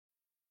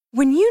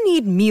When you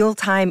need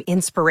mealtime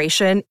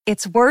inspiration,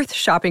 it's worth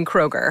shopping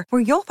Kroger,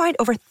 where you'll find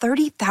over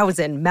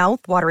 30,000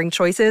 mouth-watering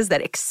choices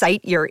that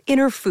excite your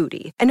inner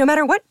foodie. And no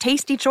matter what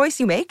tasty choice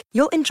you make,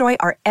 you'll enjoy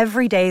our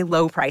everyday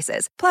low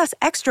prices, plus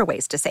extra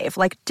ways to save,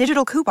 like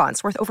digital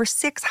coupons worth over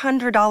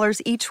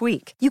 $600 each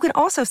week. You can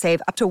also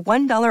save up to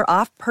 $1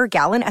 off per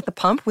gallon at the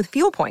pump with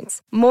fuel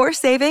points. More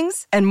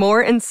savings and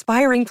more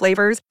inspiring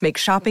flavors make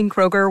shopping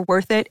Kroger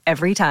worth it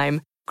every time.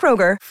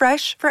 Kroger,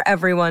 fresh for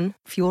everyone.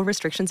 Fuel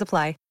restrictions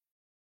apply.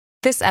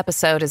 This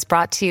episode is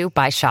brought to you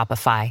by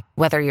Shopify.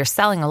 Whether you're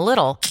selling a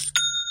little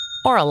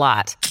or a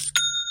lot,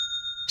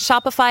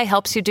 Shopify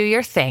helps you do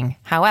your thing,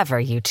 however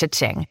you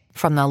cha-ching.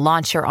 From the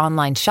launch your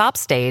online shop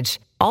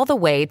stage, all the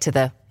way to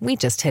the we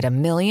just hit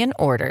 1 million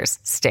orders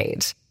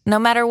stage. No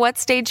matter what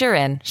stage you're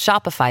in,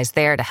 Shopify's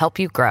there to help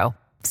you grow.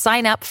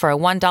 Sign up for a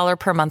 $1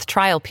 per month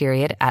trial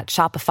period at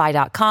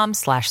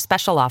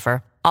shopify.com/special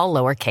offer, all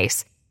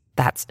lowercase.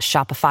 That's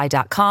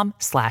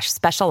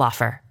shopify.com/special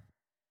offer.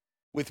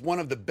 With one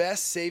of the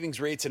best savings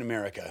rates in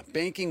America,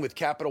 banking with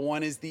Capital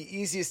One is the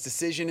easiest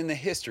decision in the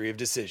history of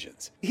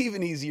decisions.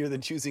 Even easier than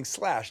choosing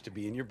Slash to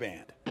be in your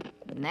band.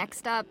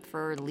 Next up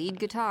for lead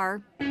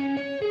guitar.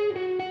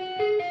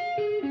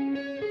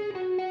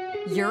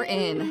 You're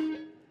in.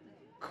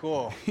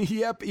 Cool.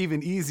 Yep,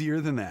 even easier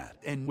than that.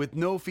 And with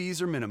no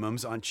fees or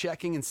minimums on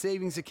checking and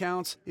savings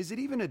accounts, is it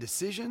even a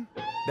decision?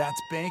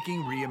 That's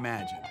banking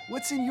reimagined.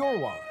 What's in your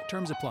wallet?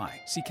 Terms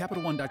apply. See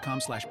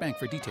CapitalOne.com/bank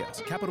for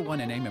details. Capital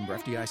One N.A. member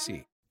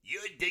FDIC.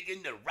 You're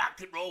digging the Rock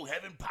and Roll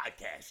Heaven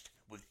podcast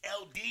with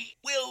LD,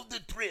 Will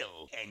the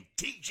Thrill, and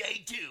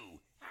TJ2.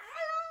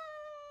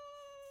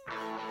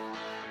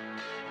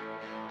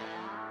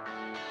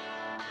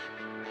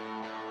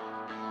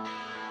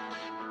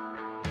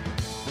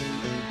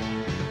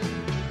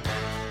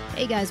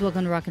 Hey guys,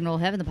 welcome to Rock and Roll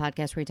Heaven, the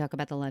podcast where we talk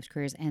about the lives,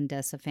 careers, and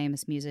deaths of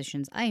famous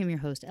musicians. I am your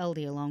host,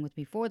 LD. Along with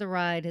me for the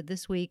ride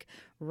this week,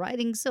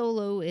 riding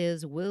solo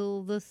is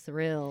Will the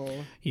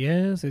Thrill.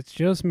 Yes, it's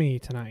just me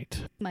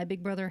tonight. My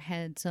big brother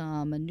had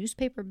some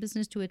newspaper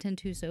business to attend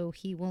to, so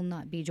he will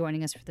not be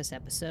joining us for this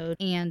episode.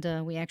 And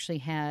we actually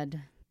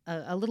had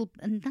a little,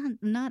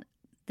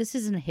 this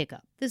isn't a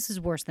hiccup. This is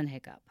worse than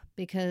hiccup,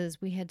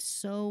 because we had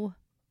so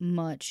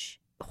much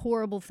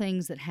horrible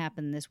things that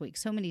happened this week,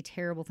 so many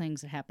terrible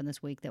things that happened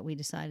this week, that we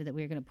decided that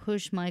we were going to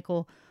push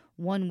Michael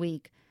 1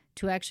 week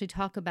to actually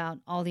talk about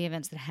all the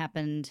events that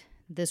happened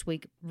this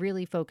week,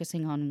 really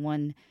focusing on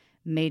one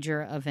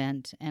major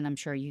event. And I'm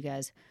sure you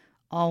guys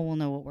all will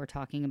know what we're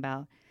talking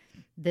about.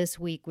 This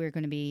week, we're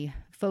going to be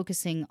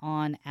focusing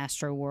on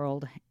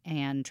Astroworld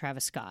and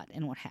Travis Scott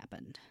and what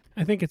happened.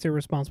 I think it's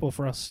irresponsible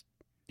for us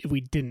if we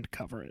didn't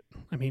cover it.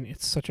 I mean,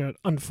 it's such an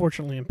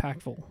unfortunately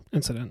impactful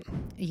incident.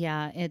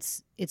 Yeah,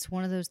 it's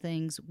one of those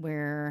things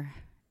where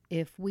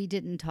if we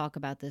didn't talk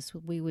about this,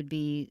 we would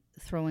be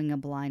throwing a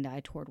blind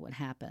eye toward what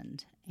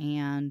happened.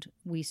 And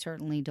we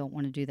certainly don't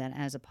want to do that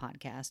as a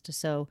podcast.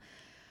 So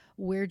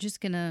we're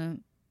just going to,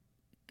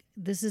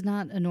 this is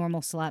not a normal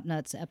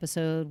Slapnuts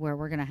episode where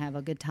we're going to have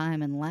a good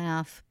time and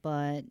laugh,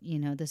 but, you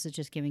know, this is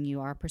just giving you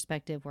our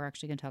perspective. We're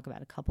actually going to talk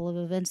about a couple of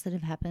events that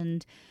have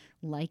happened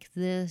like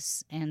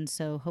this, and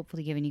so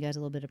hopefully giving you guys a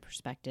little bit of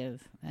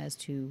perspective as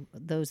to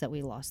those that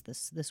we lost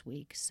this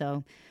week.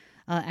 So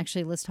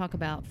actually, let's talk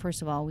about,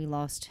 first of all, we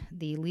lost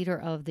the leader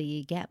of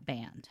the Gap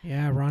Band.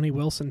 Yeah, Ronnie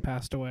Wilson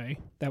passed away.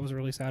 That was a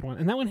really sad one,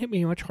 and that one hit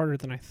me much harder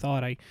than I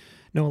thought. I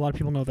know a lot of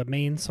people know the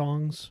main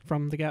songs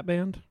from the Gap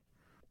Band.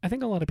 I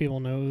think a lot of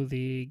people know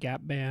the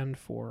Gap Band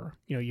for,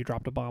 You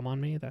Dropped a Bomb on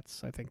Me.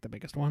 That's, I think, the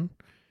biggest one.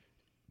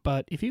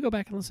 But if you go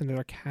back and listen to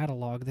their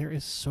catalog, there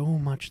is so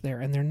much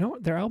there. And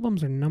their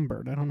albums are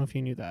numbered. I don't know if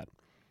you knew that.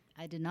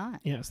 I did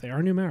not. Yes, they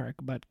are numeric.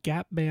 But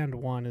Gap Band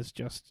 1 is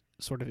just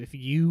sort of, if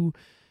you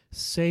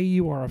say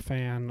you are a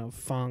fan of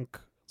funk,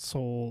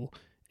 soul,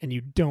 and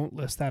you don't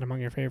list that among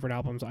your favorite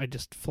albums, I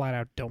just flat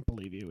out don't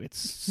believe you. It's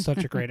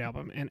such a great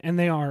album. And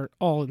they are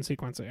all in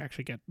sequence. They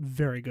actually get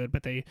very good,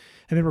 but they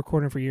have been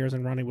recording for years,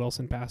 and Ronnie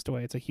Wilson passed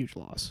away. It's a huge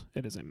loss.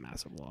 It is a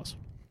massive loss.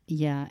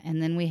 Yeah,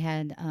 and then we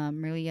had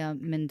Marília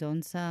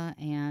Mendonça,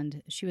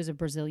 and she was a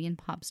Brazilian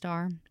pop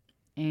star.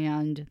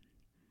 And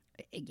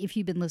if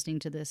you've been listening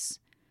to this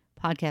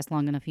podcast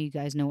long enough, you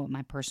guys know what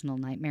my personal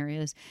nightmare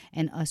is.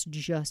 And us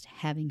just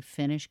having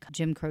finished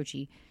Jim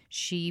Croce,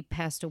 she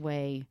passed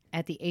away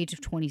at the age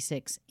of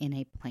 26 in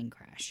a plane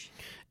crash.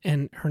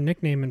 And her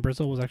nickname in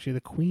Brazil was actually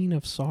the Queen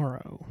of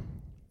Sorrow.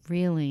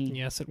 Really?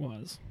 Yes, it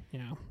was.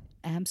 Yeah.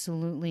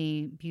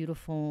 Absolutely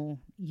beautiful,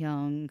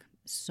 young,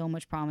 so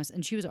much promise.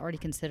 And she was already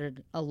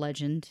considered a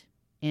legend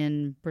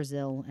in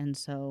Brazil. And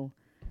so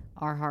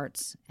our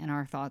hearts and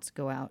our thoughts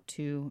go out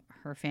to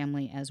her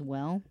family as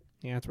well.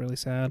 Yeah, it's really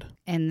sad.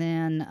 And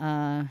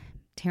then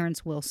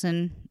Terrence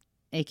Wilson,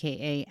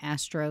 a.k.a.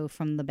 Astro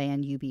from the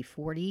band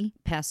UB40,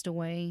 passed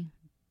away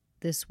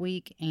this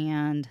week.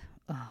 And,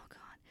 oh, God.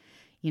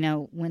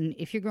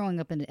 If you're growing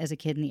up as a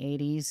kid in the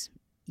 80s,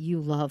 you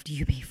loved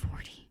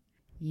UB40.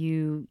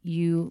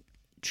 You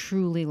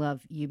truly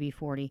love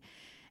UB40.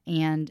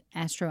 And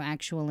Astro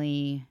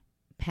actually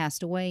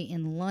passed away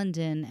in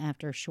London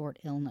after a short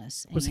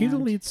illness. Was he the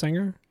lead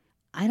singer?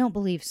 I don't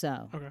believe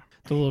so. Okay.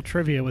 The little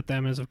trivia with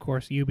them is, of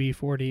course,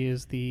 UB40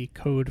 is the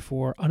code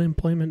for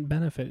unemployment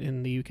benefit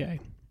in the UK.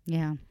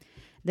 Yeah.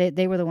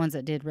 They were the ones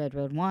that did Red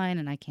Road Wine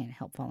and I Can't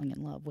Help Falling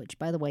in Love, which,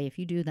 by the way, if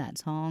you do that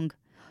song,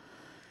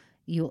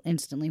 you'll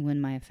instantly win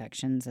my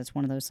affections. That's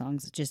one of those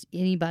songs that just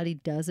anybody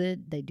does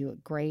it. They do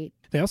it great.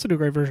 They also do a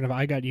great version of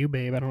I Got You,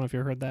 Babe. I don't know if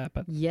you heard that,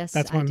 but yes,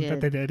 that's one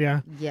that they did,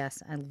 yeah.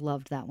 Yes, I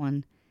loved that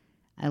one.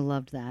 I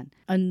loved that.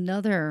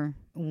 Another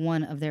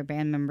one of their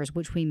band members,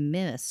 which we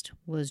missed,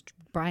 was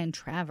Brian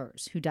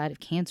Travers, who died of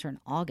cancer in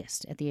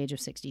August at the age of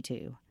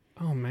 62.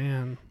 Oh,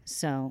 man.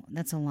 So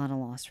that's a lot of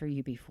loss for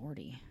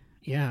UB40.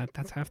 Yeah,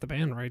 that's half the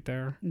band right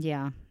there.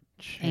 Yeah.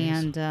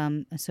 Jeez.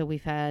 And so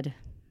we've had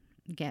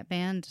Gap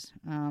Band,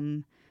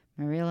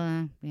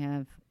 Marilla, we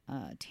have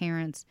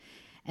Terrence.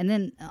 And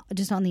then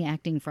just on the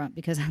acting front,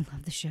 because I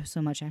love the show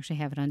so much, I actually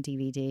have it on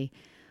DVD.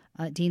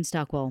 Dean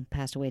Stockwell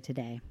passed away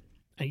today.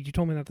 You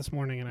told me that this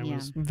morning, and I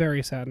was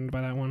very saddened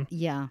by that one.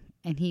 Yeah,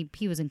 and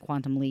he was in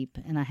Quantum Leap,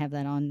 and I have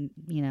that on,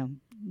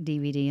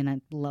 DVD, and I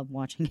love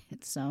watching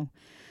it. So,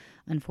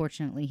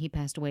 unfortunately, he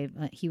passed away.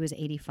 He was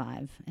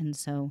 85, and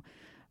so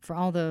for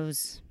all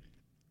those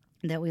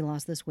that we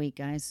lost this week,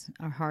 guys,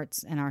 our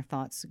hearts and our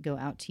thoughts go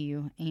out to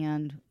you.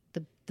 And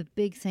the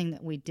big thing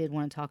that we did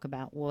want to talk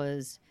about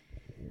was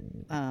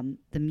the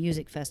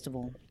music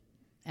festival,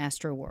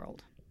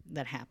 Astroworld,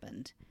 that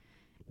happened.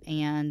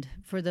 And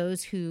for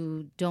those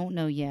who don't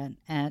know yet,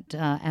 at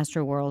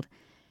Astroworld,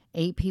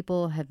 8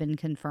 people have been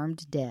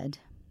confirmed dead.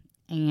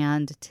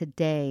 And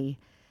today,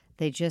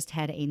 they just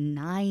had a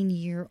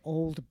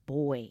 9-year-old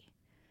boy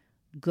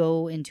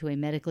go into a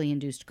medically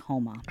induced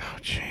coma. Oh,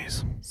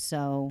 jeez.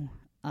 So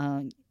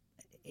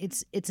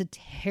it's a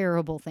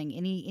terrible thing.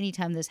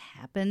 Anytime this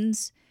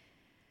happens,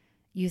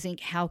 you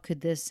think, how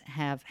could this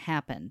have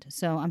happened?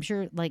 So I'm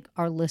sure, like,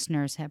 our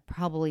listeners have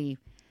probably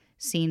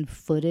seen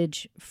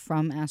footage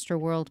from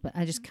Astroworld, but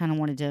I just kind of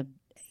wanted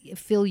to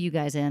fill you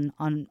guys in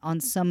on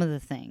some of the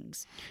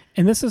things.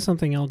 And this is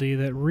something, LD,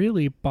 that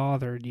really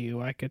bothered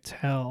you, I could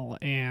tell.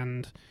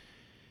 And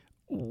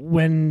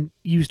when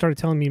you started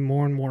telling me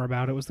more and more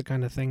about it, was the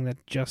kind of thing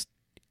that just,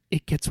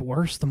 it gets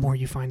worse the more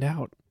you find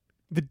out.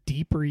 The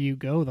deeper you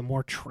go, the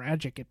more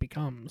tragic it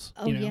becomes.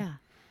 Oh, yeah.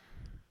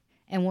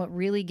 And what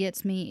really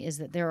gets me is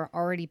that there are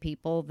already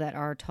people that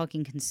are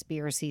talking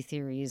conspiracy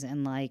theories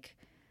and, like,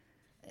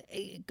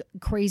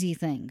 crazy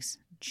things.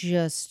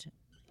 Just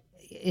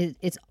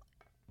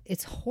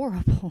it's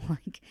horrible.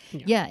 Like,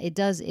 yeah, it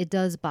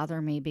does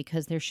bother me,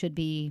 because there should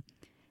be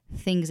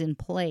things in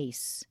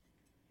place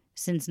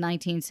since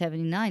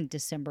 1979,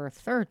 December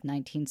 3rd,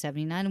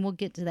 1979, and we'll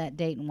get to that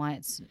date and why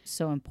it's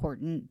so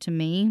important to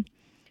me.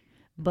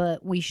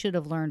 But we should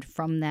have learned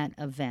from that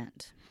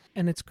event.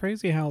 And it's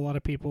crazy how a lot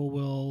of people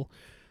will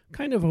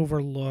kind of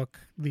overlook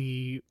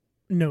the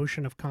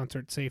notion of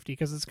concert safety,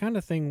 because it's kind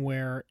of thing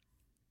where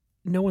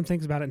no one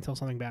thinks about it until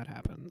something bad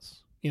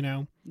happens,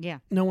 Yeah.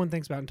 No one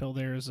thinks about it until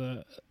there's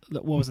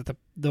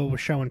the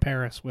show in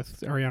Paris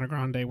with Ariana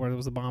Grande where there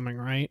was the bombing,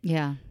 right?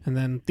 Yeah. And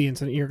then the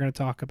incident you're going to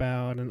talk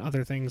about and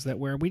other things that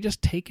where we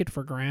just take it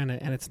for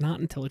granted, and it's not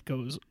until it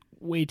goes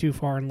way too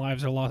far and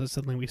lives are lost that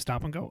suddenly we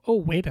stop and go, oh,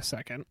 wait a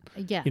second.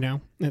 Yeah.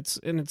 It's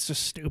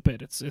just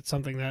stupid. It's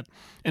something that,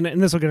 and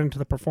this will get into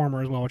the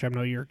performer as well, which I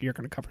know you're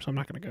going to cover, so I'm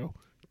not going to go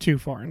too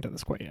far into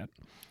this quite yet.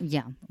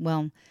 Yeah.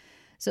 Well,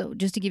 so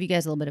just to give you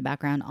guys a little bit of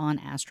background on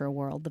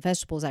Astroworld, the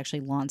festival was actually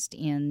launched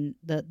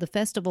the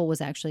festival was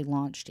actually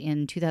launched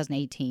in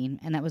 2018,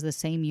 and that was the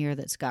same year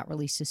that Scott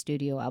released his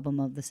studio album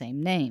of the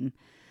same name.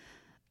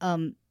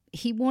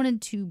 He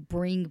wanted to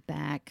bring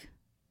back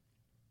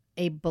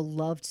a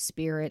beloved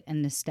spirit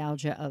and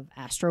nostalgia of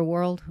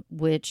Astroworld,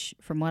 which,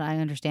 from what I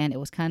understand, it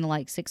was kind of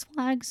like Six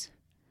Flags.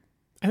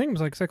 I think it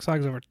was like Six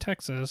Flags over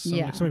Texas,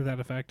 something to that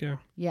effect, yeah.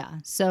 Yeah,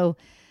 so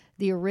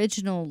the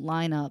original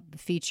lineup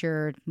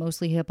featured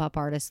mostly hip-hop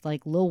artists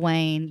like Lil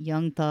Wayne,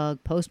 Young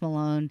Thug, Post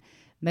Malone,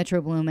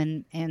 Metro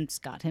Boomin, and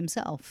Scott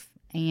himself.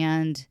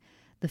 And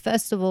the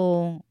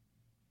festival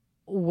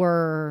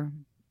were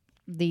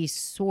the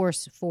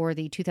source for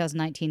the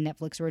 2019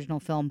 Netflix original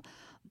film,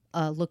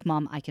 Look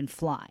Mom, I Can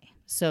Fly.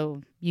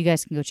 So you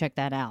guys can go check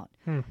that out.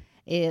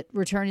 It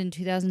returned in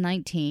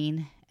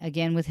 2019,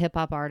 again with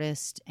hip-hop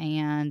artists,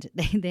 and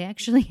they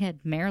actually had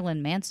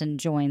Marilyn Manson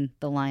join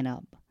the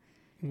lineup.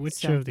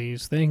 Which of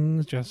these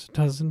things just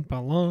doesn't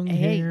belong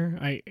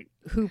here?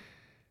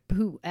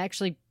 Who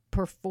actually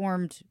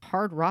performed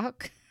hard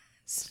rock?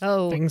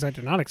 So things I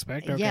did not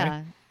expect. Okay.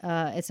 Yeah,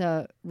 it's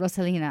a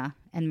Rosalina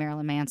and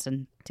Marilyn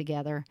Manson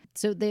together.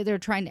 So they're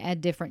trying to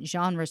add different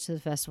genres to the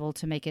festival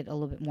to make it a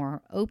little bit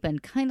more open,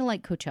 kind of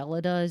like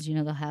Coachella does.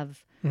 They'll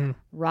have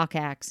rock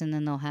acts, and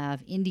then they'll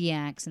have indie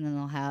acts, and then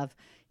they'll have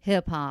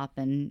hip hop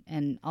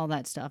and all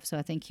that stuff. So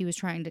I think he was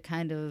trying to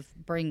kind of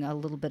bring a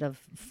little bit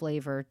of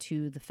flavor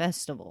to the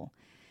festival.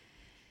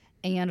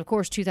 And of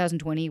course,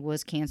 2020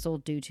 was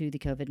canceled due to the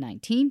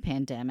COVID-19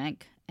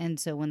 pandemic. And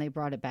so when they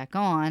brought it back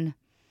on,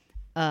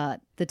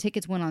 the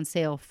tickets went on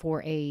sale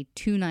for a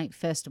 2-night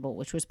festival,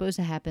 which was supposed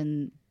to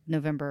happen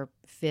November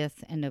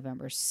 5th and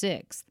November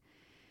 6th.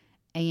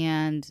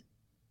 And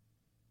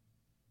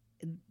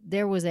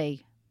there was a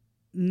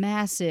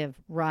massive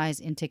rise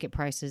in ticket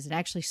prices. It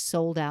actually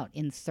sold out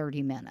in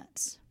 30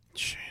 minutes.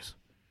 Jeez.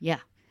 Yeah.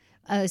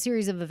 A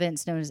series of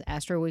events known as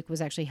Astro Week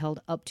was actually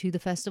held up to the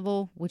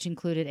festival, which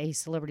included a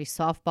celebrity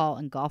softball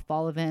and golf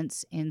ball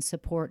events in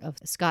support of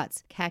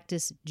Scott's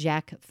Cactus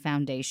Jack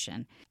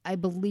Foundation. I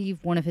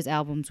believe one of his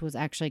albums was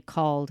actually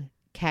called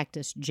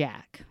Cactus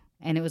Jack,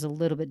 and it was a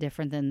little bit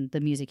different than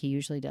the music he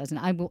usually does. And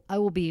I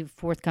will be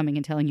forthcoming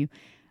in telling you,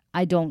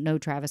 I don't know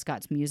Travis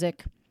Scott's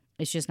music.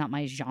 It's just not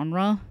my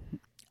genre.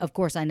 Of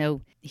course, I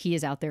know he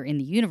is out there in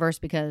the universe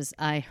because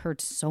I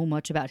heard so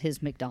much about his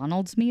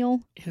McDonald's meal.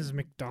 His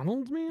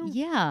McDonald's meal?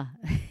 Yeah.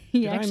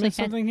 Did I miss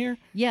something here?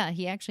 Yeah,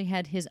 he actually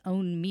had his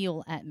own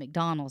meal at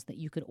McDonald's that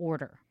you could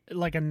order.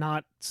 Like a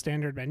not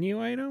standard menu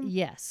item?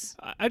 Yes.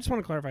 I just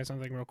want to clarify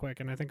something real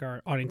quick, and I think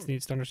our audience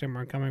needs to understand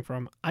where I'm coming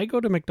from. I go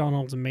to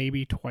McDonald's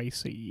maybe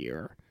twice a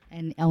year.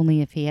 And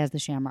only if he has the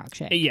Shamrock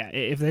Shake. Yeah,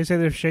 if they say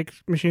the shake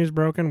machine is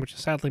broken, which is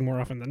sadly more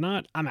often than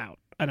not, I'm out.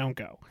 I don't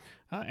go.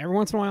 Every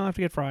once in a while I have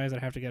to get fries, I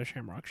have to get a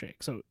Shamrock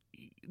Shake. So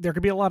there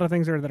could be a lot of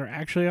things there that are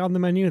actually on the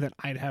menu that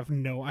I'd have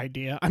no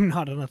idea. I'm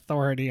not an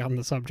authority on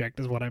the subject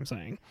is what I'm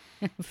saying.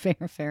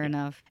 Fair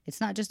enough. It's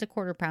not just a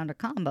quarter pounder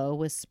combo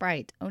with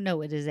Sprite. Oh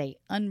no, it is a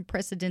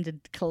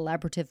unprecedented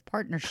collaborative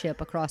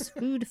partnership across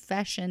food,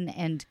 fashion,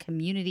 and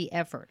community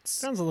efforts.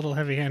 Sounds a little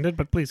heavy-handed,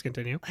 but please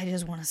continue. I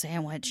just want a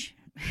sandwich.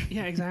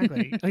 Yeah,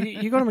 exactly. Like,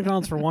 you go to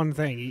McDonald's for one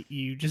thing.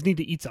 You just need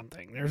to eat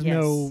something. There's I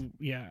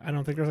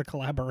don't think there's a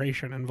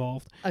collaboration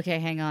involved. Okay,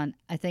 hang on.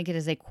 I think it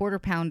is a quarter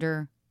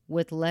pounder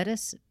with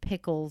lettuce,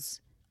 pickles,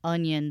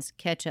 onions,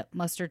 ketchup,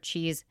 mustard,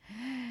 cheese,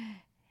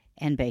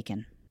 and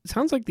bacon.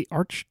 Sounds like the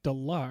Arch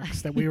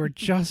Deluxe that we were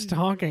just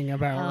talking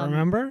about,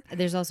 remember?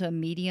 There's also a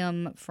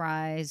medium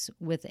fries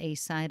with a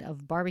side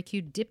of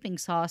barbecue dipping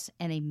sauce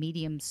and a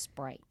medium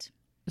Sprite.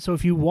 So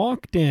if you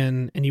walked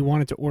in and you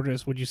wanted to order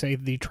this, would you say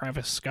the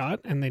Travis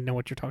Scott and they know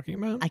what you're talking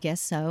about? I guess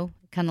so.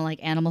 Kind of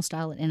like Animal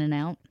Style at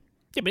In-N-Out.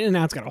 Yeah, but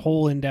In-N-Out's got a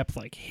whole in-depth,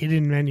 like,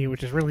 hidden menu,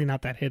 which is really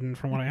not that hidden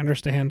from what I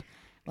understand.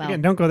 Well,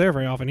 again, don't go there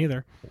very often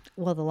either.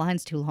 Well, the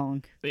line's too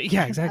long.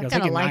 Yeah, exactly. It's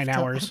like 9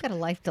 hours. I've got a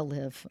life to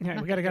live.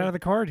 Yeah, we got to get out of the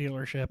car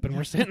dealership, and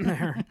we're sitting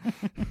there.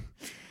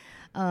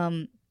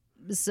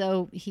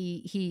 So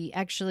he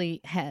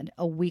actually had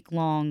a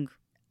week-long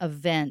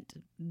event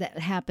that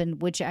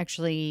happened, which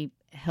actually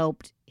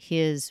helped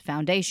his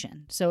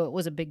foundation. So it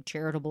was a big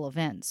charitable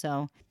event.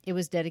 So it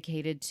was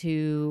dedicated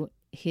to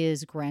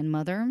his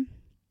grandmother.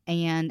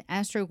 And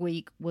Astro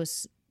Week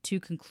was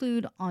to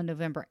conclude on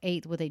November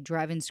 8th with a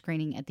drive-in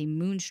screening at the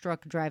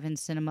Moonstruck Drive-In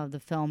Cinema of the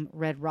film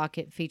Red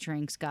Rocket,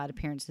 featuring Scott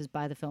appearances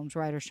by the film's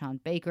writer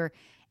Sean Baker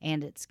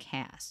and its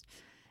cast.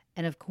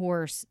 And of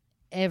course,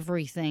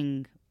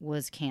 everything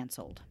was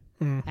canceled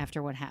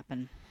after what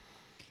happened.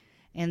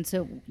 And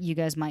so you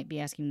guys might be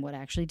asking what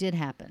actually did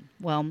happen.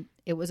 Well,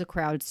 it was a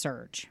crowd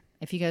surge.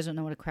 If you guys don't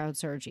know what a crowd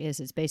surge is,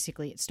 it's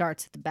basically it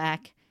starts at the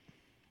back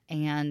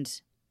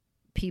and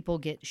people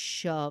get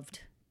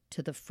shoved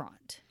to the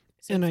front.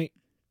 So and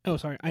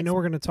I know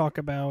we're going to talk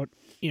about,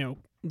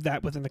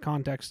 that within the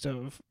context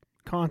of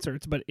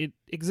concerts, but it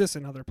exists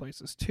in other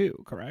places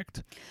too,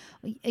 correct?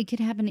 It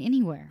could happen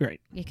anywhere. Right.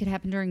 It could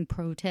happen during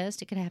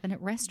protest. It could happen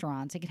at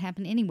restaurants. It could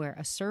happen anywhere.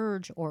 A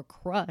surge or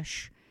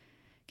crush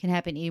can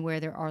happen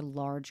anywhere there are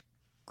large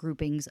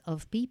groupings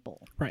of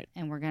people. Right.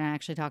 And we're going to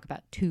actually talk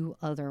about two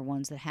other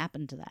ones that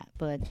happened to that.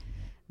 But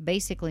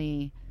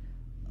basically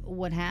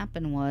what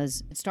happened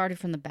was it started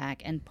from the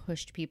back and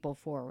pushed people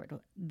forward.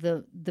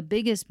 The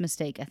biggest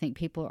mistake I think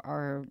people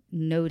are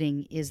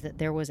noting is that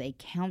there was a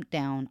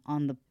countdown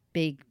on the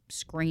big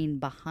screen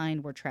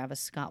behind where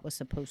Travis Scott was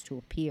supposed to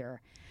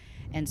appear.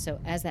 And so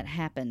as that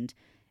happened,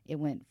 it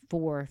went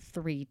 4,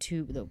 3,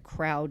 2. The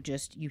crowd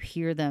just, you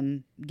hear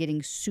them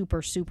getting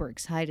super, super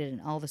excited,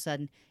 and all of a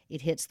sudden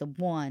it hits the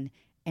 1,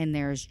 and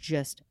there's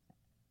just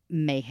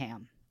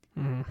mayhem.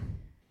 Mm-hmm.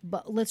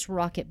 But let's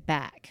rock it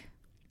back,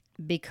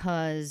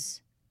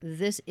 because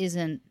this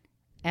isn't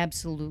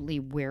absolutely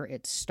where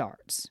it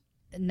starts.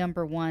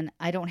 Number one,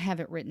 I don't have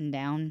it written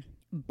down,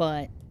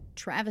 but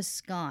Travis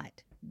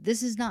Scott,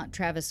 this is not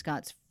Travis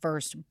Scott's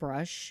first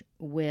brush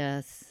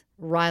with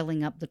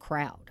riling up the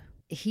crowd.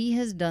 He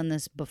has done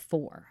this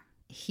before.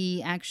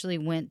 He actually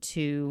went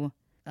to,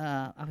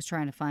 I was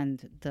trying to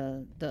find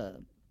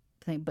the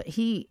thing, but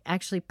he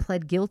actually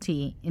pled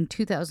guilty in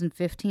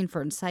 2015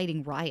 for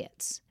inciting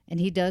riots.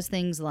 And he does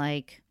things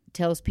like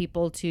tells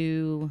people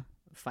to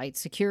fight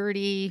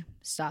security,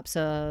 stops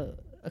a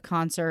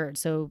concert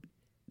so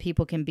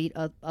people can beat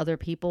other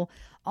people.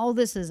 All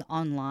this is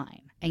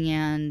online.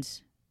 And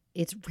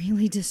it's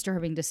really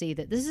disturbing to see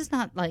that this is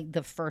not like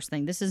the first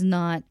thing. This is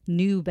not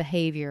new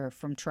behavior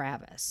from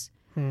Travis.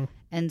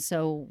 And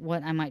so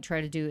what I might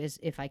try to do is,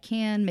 if I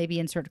can, maybe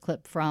insert a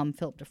clip from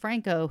Philip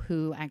DeFranco,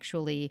 who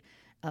actually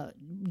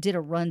did a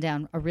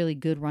really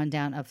good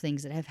rundown of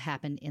things that have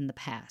happened in the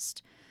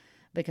past.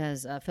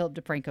 Because Philip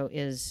DeFranco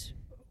is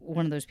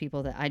one of those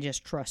people that I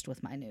just trust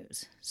with my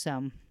news.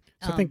 So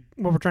So I think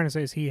what we're trying to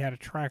say is he had a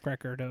track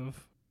record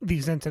of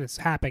these incidents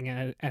happening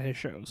at his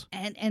shows.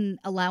 And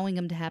allowing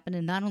them to happen,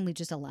 and not only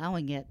just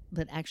allowing it,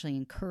 but actually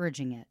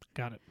encouraging it.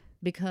 Got it.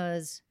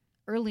 Because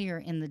earlier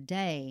in the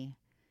day,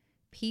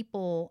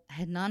 people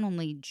had not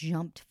only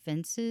jumped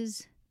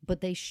fences, but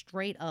they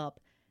straight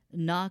up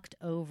knocked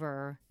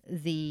over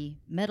the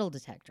metal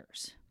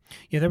detectors.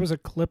 Yeah, there was a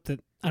clip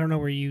that, I don't know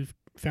where you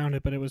found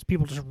it, but it was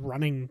people just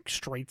running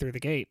straight through the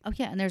gate. Oh,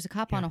 yeah, and there's a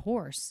cop on a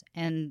horse,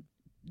 and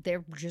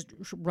they're just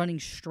running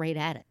straight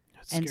at it.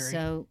 That's and scary.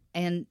 so,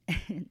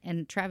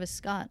 and Travis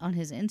Scott on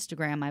his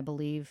Instagram, I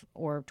believe,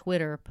 or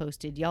Twitter,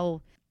 posted,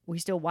 "Y'all, we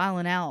still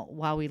wilding out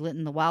while we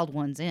letting the wild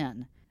ones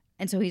in."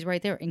 And so he's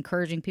right there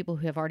encouraging people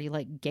who have already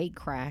gate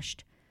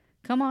crashed,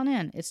 come on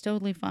in. It's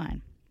totally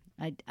fine.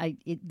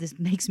 This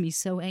makes me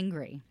so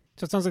angry.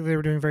 So it sounds like they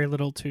were doing very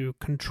little to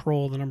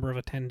control the number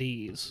of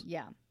attendees.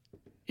 Yeah.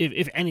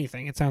 If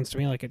anything, it sounds to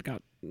me like it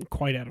got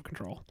quite out of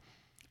control.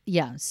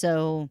 Yeah.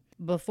 So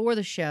before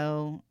the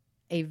show,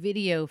 a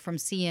video from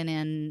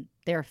CNN,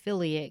 their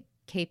affiliate,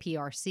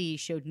 KPRC,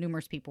 showed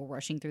numerous people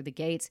rushing through the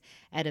gates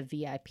at a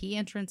VIP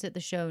entrance at the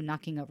show,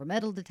 knocking over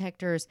metal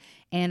detectors,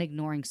 and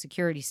ignoring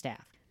security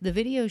staff. The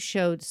video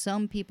showed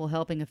some people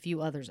helping a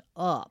few others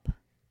up.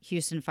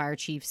 Houston Fire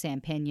Chief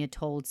Sam Pena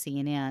told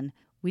CNN,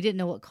 "We didn't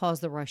know what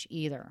caused the rush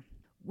either.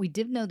 We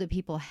did know that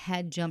people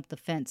had jumped the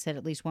fence, said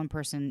at least one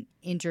person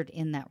injured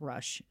in that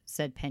rush,"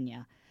 said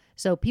Pena.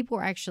 So people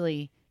were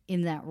actually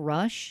in that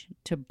rush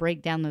to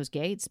break down those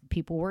gates.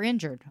 People were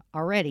injured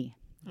already.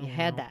 You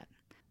had that.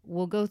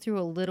 We'll go through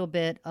a little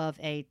bit of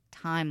a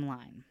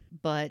timeline,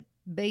 but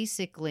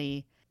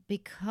basically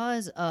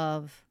because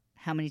of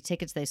how many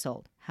tickets they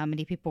sold, how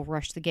many people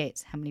rushed the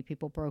gates, how many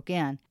people broke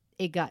in,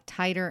 it got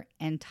tighter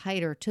and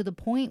tighter to the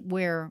point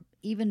where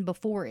even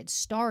before it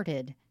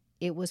started,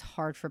 it was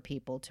hard for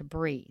people to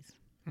breathe.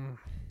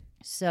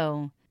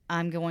 So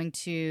I'm going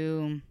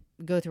to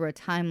go through a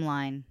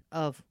timeline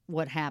of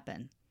what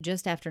happened.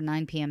 Just after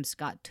 9 p.m.,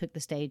 Scott took the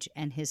stage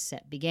and his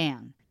set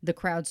began. The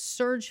crowd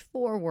surged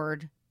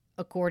forward,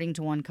 according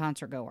to one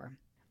concertgoer.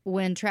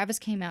 When Travis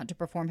came out to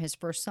perform his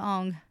first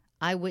song,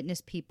 "I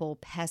witnessed people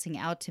passing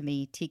out to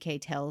me," TK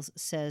tells,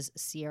 says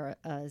Sierra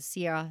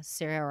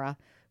Serrera,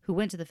 who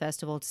went to the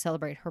festival to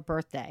celebrate her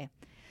birthday.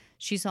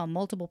 She saw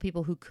multiple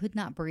people who could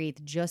not breathe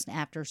just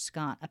after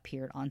Scott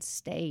appeared on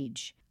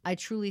stage. "I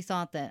truly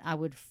thought that I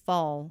would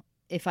fall.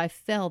 If I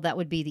fell, that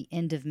would be the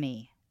end of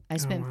me. I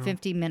spent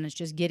 50 minutes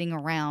just getting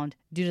around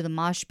due to the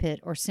mosh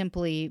pit or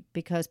simply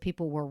because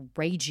people were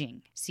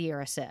raging,"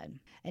 Sierra said.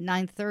 At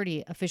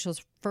 9:30,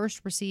 officials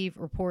first received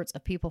reports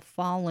of people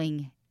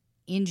falling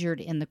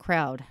injured in the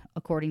crowd,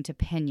 according to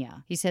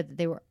Pena. He said that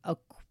they were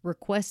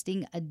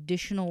requesting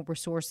additional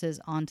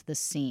resources onto the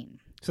scene.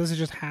 So this is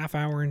just half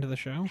hour into the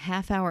show?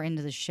 Half hour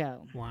into the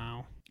show.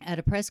 Wow. At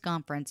a press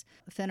conference,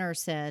 Fenner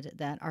said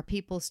that our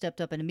people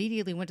stepped up and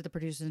immediately went to the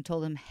producers and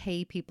told them,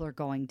 "Hey, people are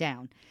going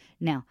down."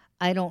 Now,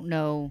 I don't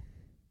know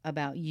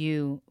about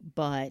you,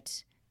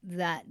 but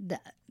that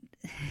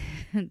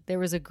there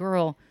was a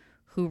girl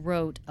who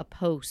wrote a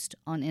post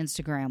on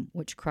Instagram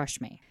which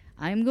crushed me.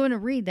 I'm going to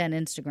read that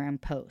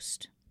Instagram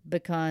post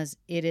because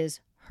it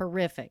is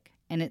horrific.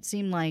 And it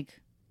seemed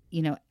like,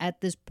 at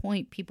this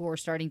point, people were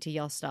starting to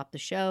yell, "Stop the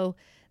show."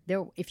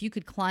 If you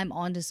could climb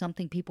onto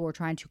something, people were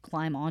trying to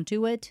climb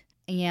onto it.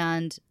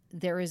 And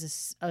there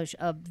is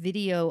a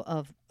video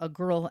of a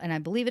girl, and I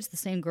believe it's the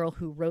same girl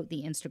who wrote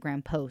the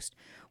Instagram post,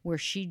 where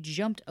she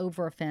jumped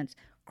over a fence,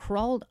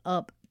 crawled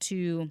up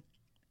to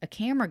a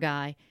camera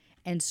guy,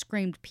 and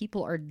screamed,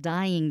 "People are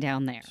dying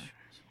down there."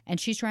 And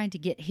she's trying to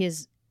get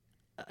his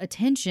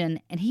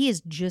attention, and he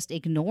is just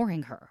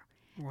ignoring her.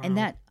 Wow.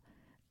 And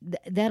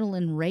that'll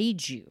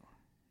enrage you.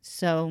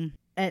 So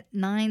at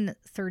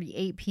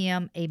 9:38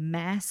 p.m., a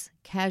mass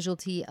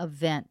casualty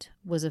event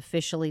was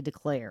officially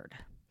declared.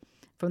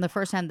 From the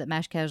first time that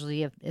mass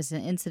casualty as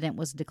an incident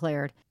was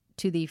declared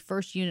to the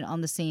first unit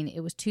on the scene,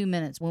 it was 2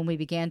 minutes when we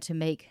began to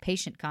make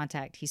patient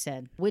contact, he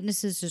said.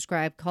 Witnesses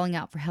described calling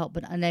out for help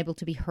but unable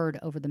to be heard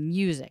over the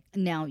music.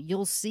 Now,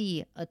 you'll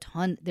see a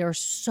ton. There are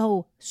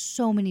so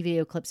many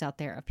video clips out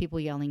there of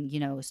people yelling,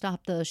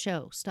 "Stop the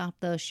show, stop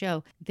the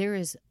show." There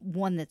is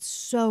one that's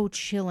so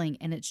chilling,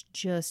 and it's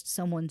just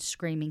someone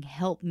screaming,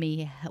 "Help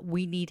me,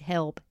 we need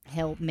help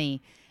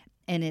me."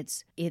 And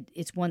it's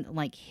one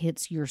that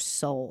hits your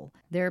soul.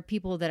 There are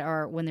people that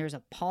are, when there's a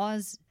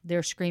pause,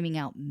 they're screaming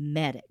out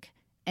 "medic."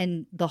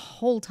 And the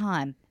whole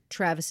time,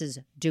 Travis is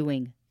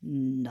doing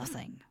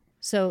nothing.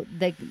 So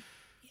they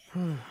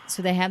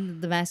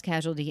have the mass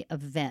casualty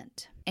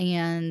event.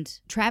 And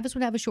Travis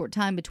would have a short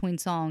time between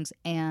songs,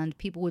 and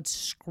people would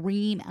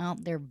scream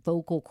out their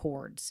vocal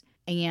cords.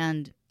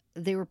 And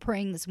they were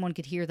praying that someone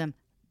could hear them.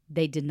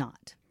 They did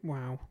not.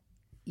 Wow.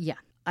 Yeah.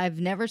 I've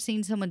never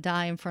seen someone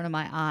die in front of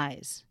my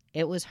eyes.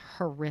 It was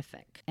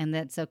horrific. And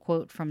that's a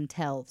quote from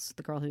Tells,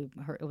 the girl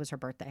it was her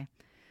birthday.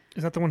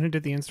 Is that the one who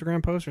did the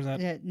Instagram post, or is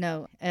that?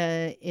 No,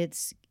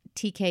 it's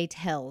TK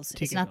Tells.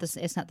 TK It's not Tells.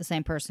 it's not the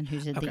same person who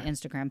did the Okay.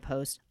 Instagram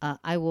post.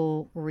 I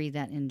will read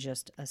that in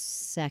just a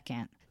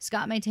second.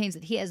 Scott maintains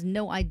that he has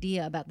no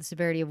idea about the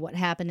severity of what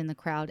happened in the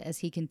crowd as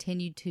he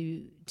continued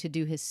to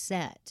do his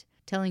set,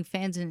 telling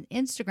fans in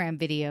an Instagram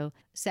video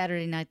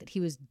Saturday night that he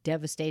was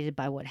devastated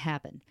by what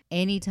happened.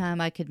 Anytime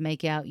I could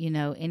make out,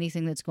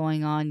 anything that's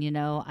going on,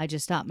 I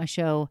just stopped my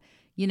show,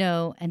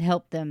 and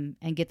help them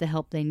and get the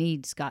help they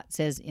need, Scott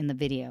says in the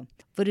video.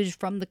 Footage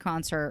from the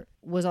concert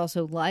was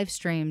also live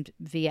streamed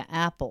via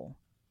Apple,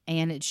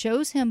 and it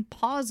shows him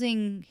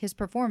pausing his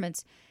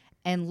performance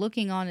and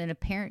looking on in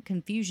apparent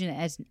confusion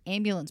as an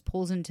ambulance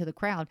pulls into the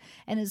crowd.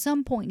 And at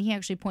some point, he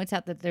actually points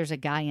out that there's a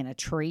guy in a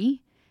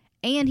tree,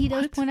 and he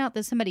does point out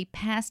that somebody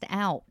passed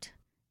out.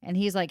 And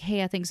he's like,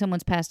 hey, I think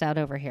someone's passed out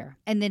over here.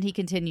 And then he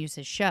continues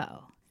his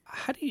show.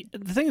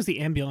 The thing is, the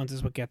ambulance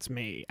is what gets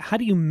me. How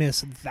do you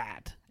miss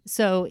that?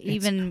 So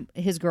even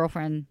his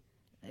girlfriend,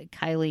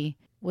 Kylie,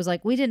 was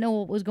like, we didn't know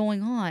what was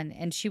going on.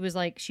 And she was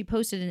like, she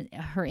posted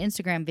her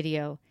Instagram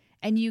video,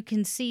 and you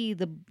can see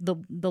the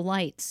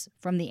lights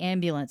from the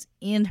ambulance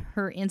in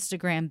her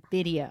Instagram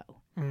video.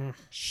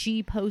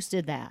 She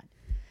posted that.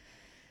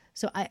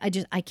 So I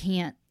don't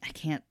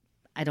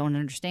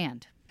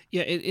understand.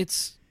 Yeah,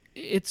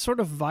 it sort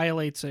of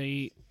violates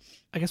I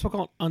guess we'll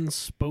call it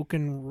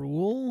unspoken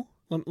rule.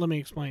 Let me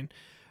explain.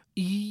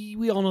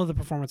 We all know the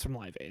performance from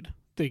Live Aid,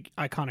 the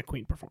iconic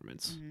Queen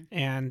performance. Mm-hmm.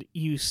 And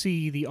you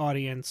see the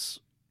audience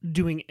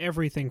doing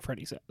everything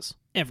Freddie says.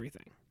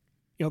 Everything.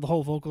 The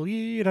whole vocal.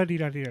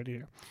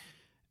 The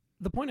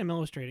point I'm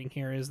illustrating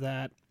here is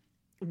that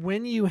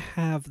when you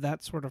have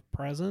that sort of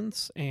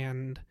presence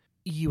and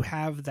you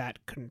have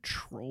that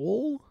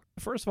control,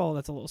 first of all,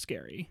 that's a little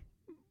scary.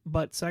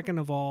 But second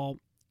of all,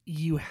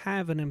 you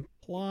have an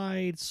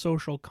implied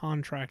social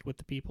contract with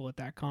the people at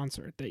that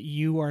concert that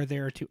you are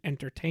there to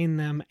entertain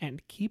them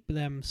and keep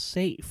them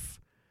safe.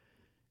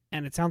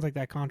 And it sounds like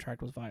that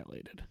contract was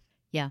violated.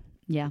 Yeah,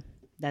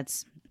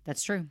 that's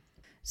true.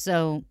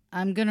 So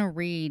I'm going to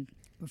read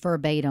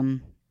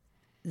verbatim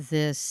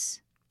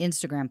this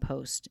Instagram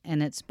post,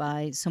 and it's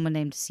by someone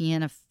named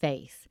Sienna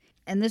Faith.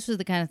 And this was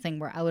the kind of thing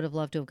where I would have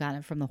loved to have gotten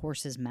it from the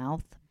horse's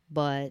mouth,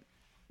 but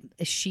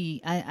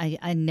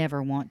I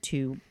never want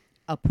to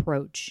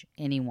approach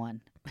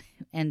anyone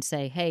and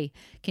say, hey,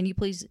 can you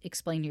please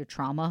explain your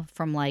trauma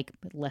from like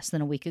less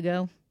than a week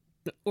ago?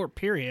 Or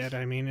period.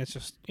 I mean, it's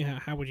just,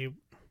 how would you...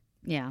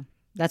 Yeah,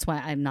 that's why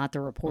I'm not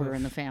the reporter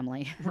in the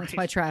family. That's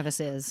why Travis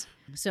is.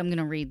 So I'm going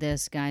to read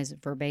this, guys,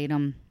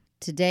 verbatim.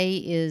 Today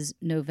is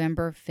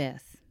November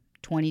 5th,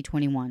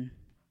 2021.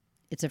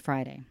 It's a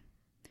Friday.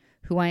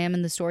 Who I am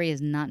in the story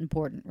is not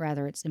important.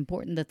 Rather, it's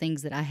important the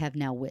things that I have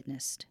now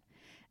witnessed.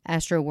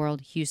 Astro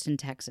World, Houston,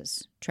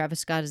 Texas.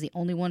 Travis Scott is the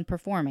only one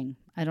performing.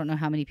 I don't know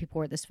how many people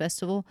were at this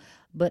festival,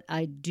 but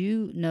I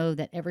do know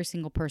that every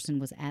single person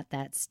was at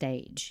that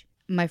stage.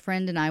 My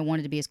friend and I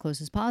wanted to be as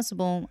close as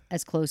possible,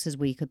 as close as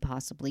we could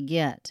possibly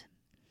get.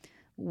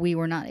 We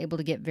were not able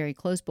to get very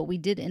close, but we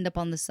did end up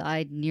on the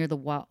side near the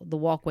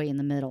walkway in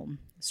the middle.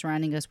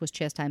 Surrounding us was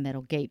chest-high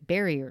metal gate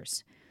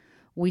barriers.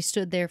 We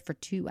stood there for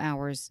 2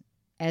 hours,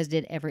 as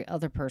did every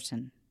other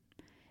person.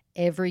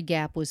 Every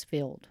gap was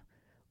filled.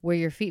 Where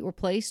your feet were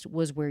placed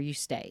was where you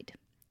stayed.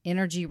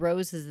 Energy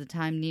rose as the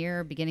time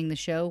near beginning the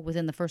show.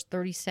 Within the first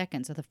 30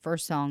 seconds of the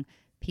first song,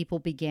 people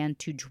began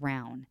to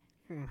drown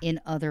in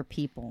other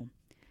people.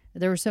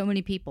 There were so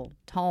many people,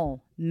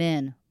 tall,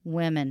 men,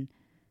 women.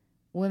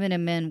 Women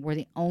and men were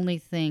the only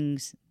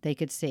things they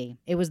could see.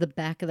 It was the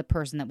back of the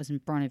person that was in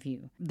front of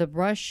you. The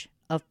rush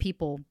of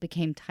people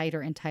became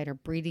tighter and tighter.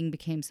 Breathing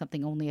became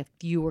something only a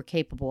few were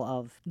capable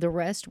of. The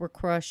rest were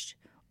crushed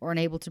or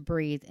unable to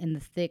breathe in the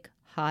thick,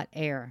 hot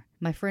air.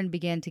 My friend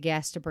began to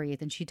gasp to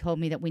breathe, and she told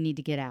me that we need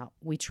to get out.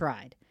 We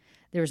tried.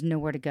 There was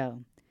nowhere to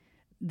go.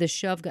 The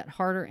shove got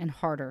harder and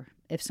harder.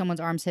 If someone's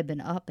arms had been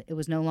up, it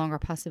was no longer a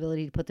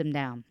possibility to put them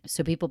down.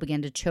 So people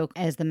began to choke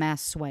as the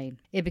mass swayed.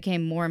 It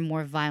became more and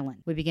more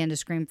violent. We began to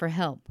scream for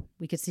help.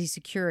 We could see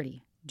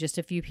security, just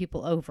a few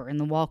people over in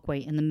the walkway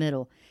in the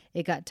middle.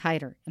 It got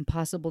tighter,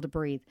 impossible to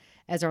breathe.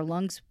 As our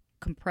lungs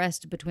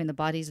compressed between the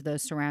bodies of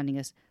those surrounding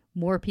us,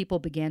 more people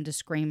began to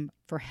scream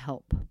for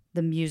help.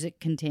 The music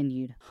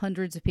continued.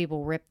 Hundreds of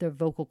people ripped their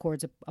vocal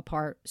cords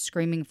apart,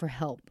 screaming for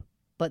help,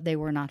 but they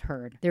were not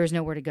heard. There was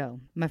nowhere to go.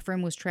 My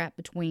friend was trapped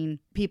between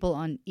people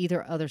on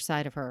either other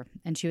side of her,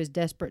 and she was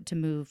desperate to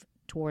move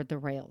toward the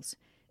rails.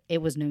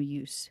 It was no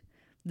use.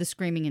 The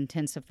screaming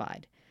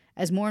intensified.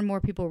 As more and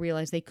more people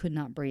realized they could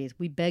not breathe,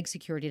 we begged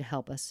security to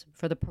help us,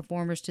 for the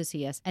performers to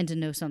see us, and to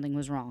know something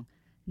was wrong.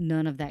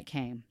 None of that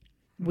came.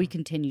 We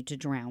continued to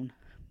drown.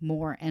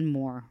 More and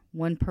more.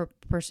 One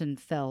person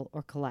fell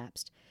or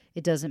collapsed.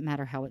 It doesn't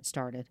matter how it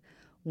started.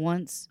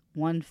 Once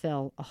one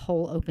fell, a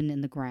hole opened in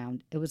the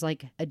ground. It was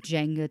like a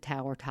Jenga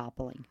tower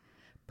toppling.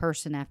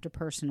 Person after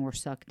person were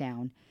sucked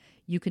down.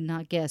 You could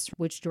not guess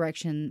which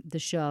direction the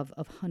shove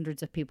of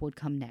hundreds of people would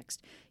come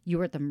next. You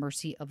were at the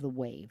mercy of the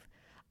wave.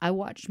 I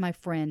watched my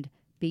friend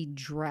be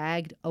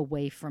dragged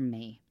away from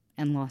me,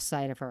 and lost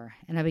sight of her.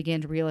 And I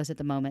began to realize at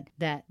the moment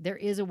that there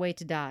is a way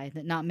to die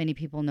that not many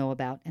people know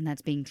about, and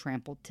that's being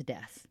trampled to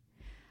death.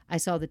 I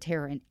saw the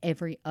terror in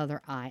every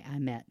other eye I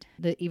met,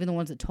 even the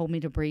ones that told me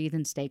to breathe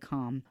and stay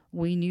calm.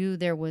 We knew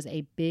there was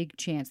a big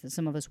chance that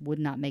some of us would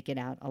not make it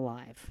out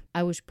alive.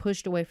 I was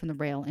pushed away from the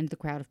rail into the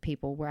crowd of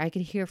people where I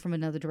could hear from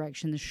another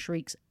direction the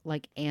shrieks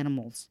like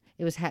animals.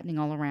 It was happening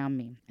all around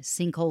me,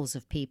 sinkholes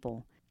of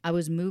people. I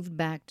was moved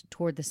back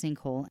toward the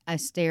sinkhole. I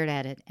stared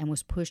at it and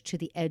was pushed to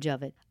the edge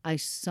of it. I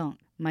sunk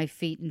my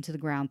feet into the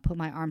ground, put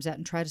my arms out,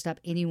 and tried to stop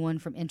anyone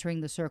from entering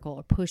the circle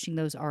or pushing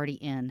those already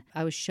in.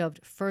 I was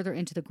shoved further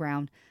into the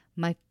ground,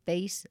 my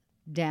face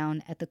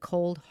down at the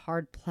cold,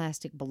 hard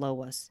plastic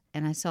below us,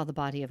 and I saw the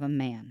body of a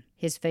man,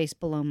 his face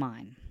below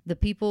mine. The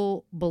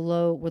people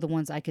below were the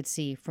ones I could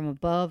see. From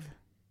above,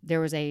 there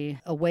was a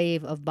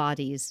wave of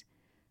bodies,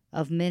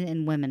 of men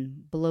and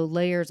women, below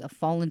layers of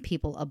fallen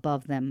people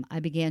above them. I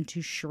began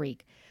to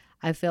shriek.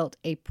 I felt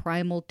a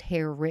primal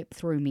terror rip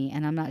through me,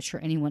 and I'm not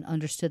sure anyone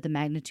understood the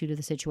magnitude of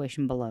the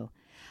situation below.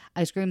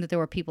 I screamed that there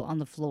were people on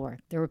the floor.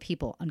 There were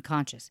people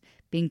unconscious,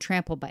 being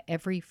trampled by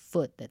every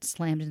foot that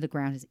slammed into the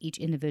ground as each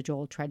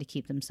individual tried to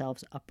keep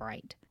themselves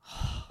upright.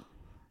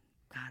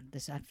 God,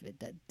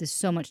 there's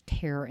so much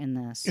terror in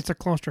this. It's a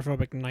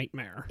claustrophobic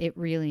nightmare. It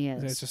really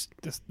is. It's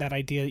just that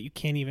idea that you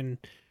can't even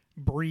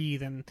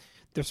breathe, and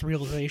this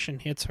realization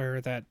hits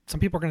her that some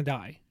people are going to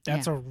die.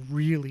 That's a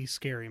really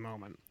scary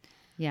moment.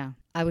 Yeah.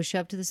 I was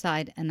shoved to the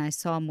side, and I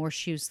saw more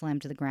shoes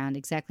slammed to the ground,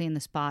 exactly in the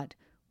spot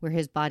where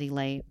his body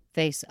lay,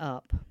 face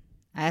up.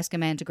 I asked a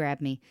man to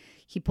grab me.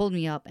 He pulled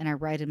me up, and I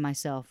righted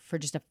myself for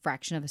just a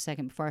fraction of a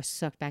second before I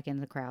sucked back into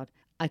the crowd.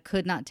 I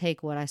could not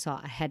take what I saw.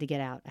 I had to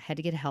get out. I had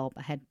to get help.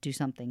 I had to do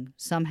something.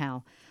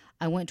 Somehow,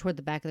 I went toward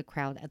the back of the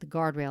crowd. At the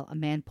guardrail, a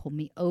man pulled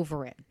me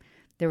over it.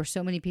 There were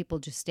so many people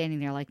just standing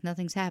there like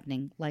nothing's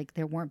happening, like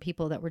there weren't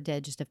people that were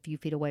dead just a few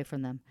feet away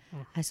from them.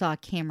 I saw a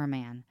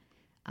cameraman,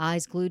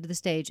 eyes glued to the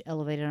stage,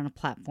 elevated on a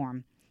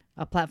platform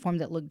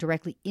that looked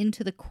directly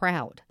into the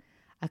crowd.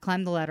 I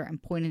climbed the ladder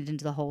and pointed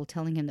into the hole,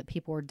 telling him that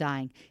people were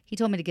dying. He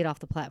told me to get off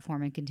the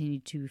platform and continue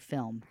to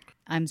film.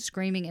 I'm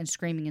screaming and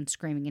screaming and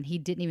screaming, and he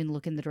didn't even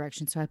look in the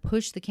direction. So I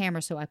pushed the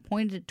camera, so I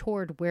pointed it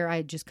toward where I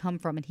had just come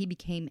from, and he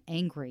became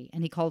angry,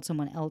 and he called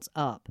someone else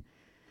up.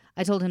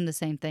 I told him the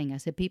same thing. I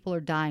said, people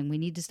are dying. We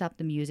need to stop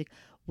the music.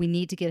 We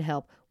need to get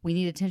help. We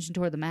need attention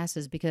toward the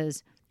masses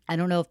because I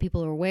don't know if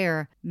people are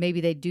aware. Maybe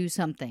they do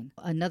something.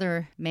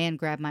 Another man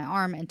grabbed my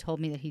arm and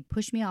told me that he'd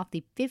push me off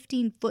the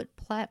 15-foot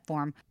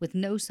platform with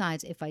no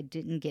sides if I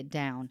didn't get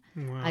down.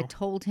 Wow. I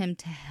told him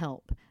to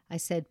help. I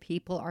said,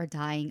 people are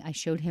dying. I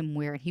showed him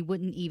where, and he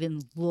wouldn't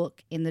even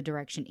look in the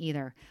direction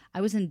either.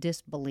 I was in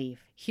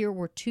disbelief. Here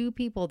were two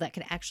people that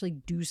could actually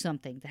do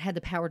something, that had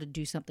the power to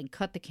do something,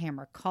 cut the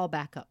camera, call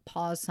back up,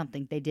 pause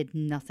something. They did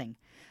nothing.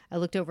 I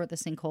looked over at the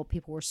sinkhole.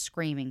 People were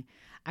screaming.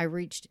 I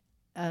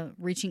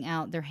reaching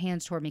out, their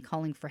hands toward me,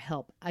 calling for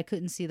help. I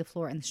couldn't see the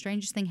floor, and the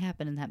strangest thing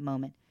happened in that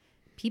moment.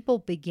 People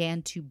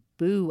began to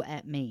boo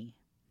at me.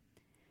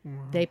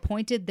 Wow. They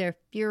pointed their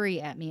fury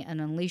at me and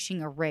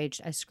unleashing a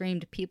rage. I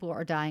screamed, people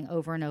are dying,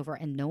 over and over,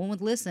 and no one would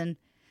listen.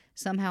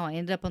 Somehow I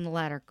ended up on the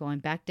ladder, going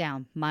back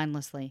down,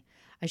 mindlessly.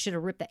 I should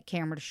have ripped that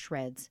camera to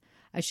shreds.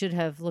 I should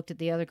have looked at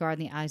the other guard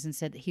in the eyes and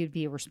said that he would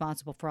be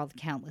responsible for all the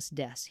countless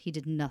deaths. He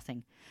did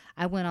nothing.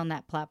 I went on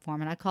that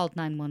platform and I called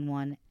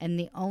 911, and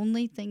the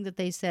only thing that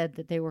they said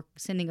that they were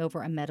sending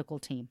over a medical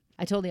team.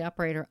 I told the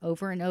operator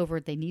over and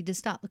over they need to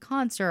stop the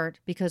concert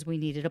because we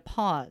needed a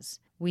pause.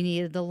 We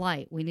needed the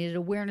light. We needed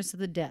awareness of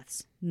the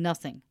deaths.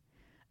 Nothing.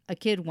 A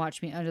kid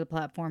watched me under the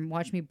platform,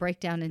 watched me break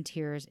down in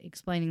tears,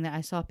 explaining that I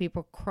saw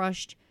people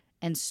crushed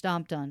and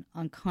stomped on,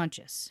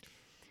 unconscious.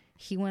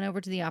 He went over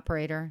to the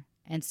operator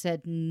and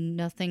said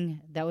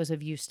nothing that was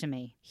of use to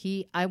me.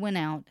 I went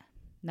out,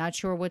 not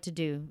sure what to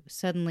do.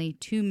 Suddenly,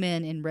 two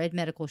men in red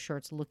medical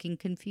shirts, looking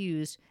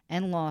confused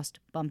and lost,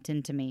 bumped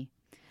into me.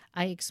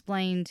 I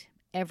explained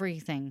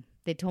everything.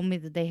 They told me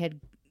that they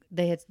had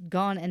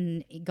gone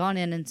in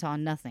and saw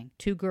nothing.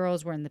 Two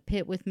girls were in the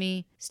pit with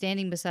me,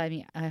 standing beside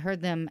me. I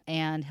heard them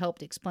and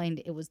helped explain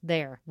it was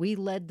there. We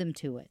led them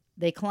to it.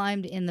 They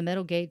climbed in the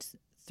metal gates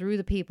through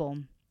the people.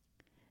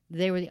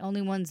 They were the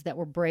only ones that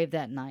were brave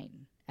that night.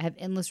 I have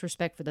endless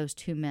respect for those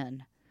two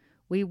men.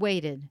 We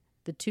waited,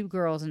 the two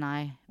girls and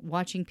I,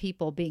 watching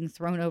people being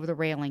thrown over the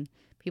railing,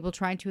 people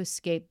trying to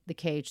escape the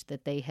cage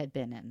that they had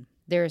been in.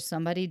 There is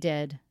somebody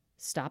dead.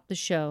 Stop the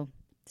show.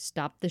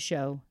 Stop the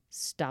show.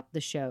 Stop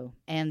the show.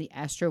 And the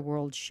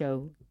Astroworld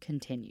show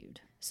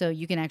continued. So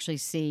you can actually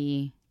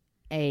see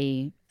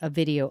a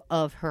video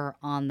of her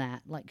on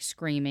that, like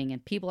screaming,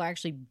 and people are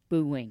actually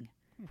booing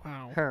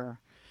her.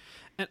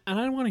 And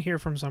I want to hear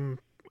from some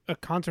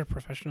concert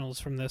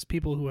professionals from this,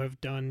 people who have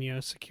done,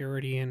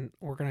 security and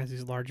organize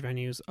these large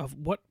venues, of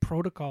what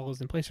protocol is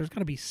in place. There's got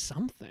to be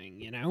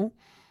something,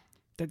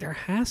 that there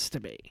has to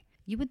be.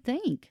 You would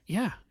think.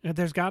 Yeah.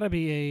 There's got to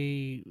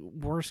be a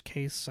worst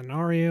case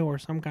scenario or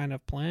some kind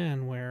of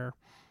plan where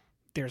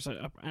there's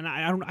and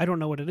I don't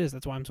know what it is.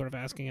 That's why I'm sort of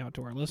asking out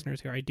to our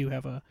listeners here. I do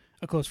have a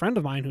close friend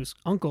of mine whose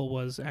uncle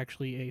was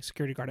actually a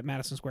security guard at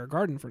Madison Square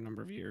Garden for a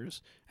number of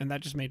years, and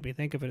that just made me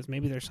think of it as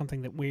maybe there's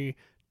something that we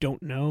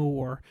don't know,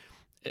 or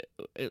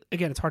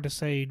again, it's hard to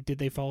say. Did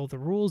they follow the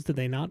rules? Did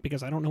they not?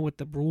 Because I don't know what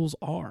the rules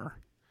are.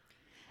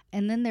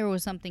 And then there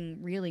was something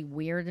really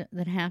weird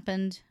that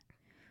happened,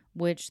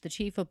 which the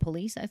chief of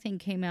police, I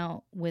think, came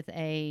out with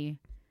a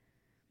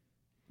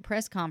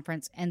press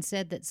conference and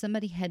said that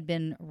somebody had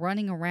been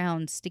running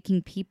around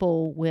sticking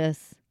people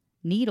with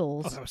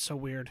needles. Oh, that was so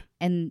weird.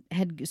 And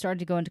had started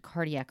to go into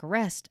cardiac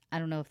arrest. I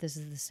don't know if this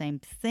is the same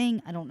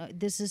thing. I don't know.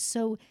 This is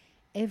so...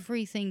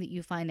 Everything that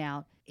you find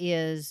out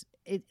is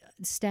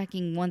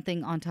stacking one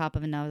thing on top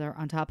of another,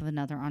 on top of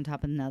another, on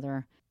top of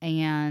another.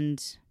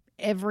 And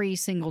every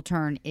single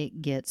turn,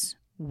 it gets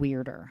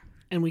weirder.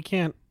 And we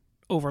can't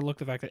overlook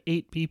the fact that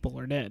 8 people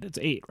are dead. It's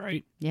 8,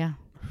 right? Yeah.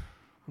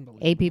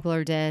 8 people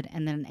are dead,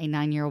 and then a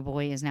 9-year-old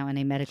boy is now in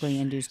a medically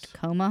induced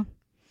coma.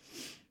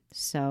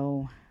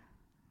 So,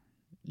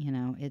 you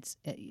know, it's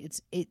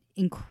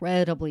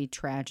incredibly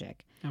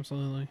tragic.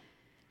 Absolutely.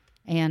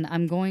 And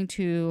I'm going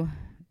to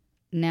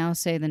now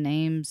say the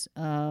names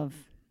of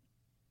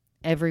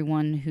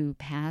everyone who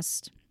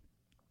passed.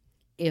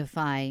 If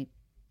I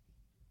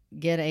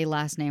get a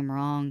last name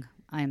wrong,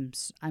 I'm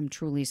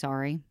truly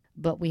sorry.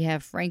 But we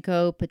have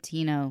Franco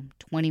Patino,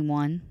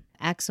 21,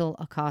 Axel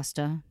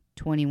Acosta,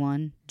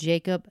 21,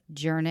 Jacob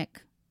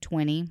Jernick,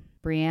 20,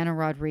 Brianna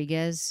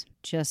Rodriguez,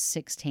 just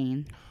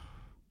 16.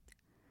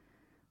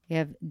 We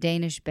have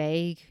Danish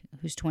Baig,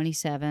 who's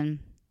 27,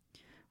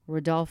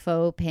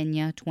 Rodolfo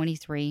Pena,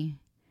 23,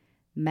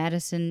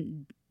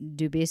 Madison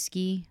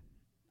Dubisky,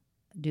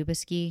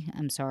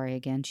 I'm sorry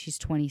again, she's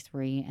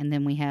 23, and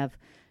then we have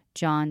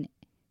John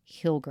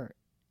Hilgert,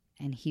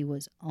 and he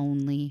was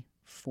only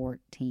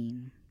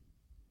 14.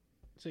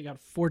 So you got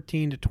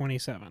 14 to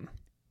 27.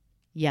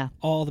 Yeah.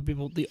 All the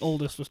people, the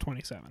oldest was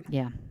 27.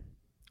 Yeah.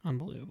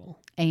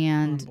 Unbelievable.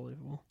 And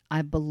Unbelievable.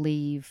 I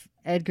believe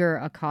Edgar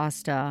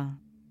Acosta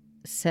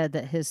said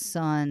that his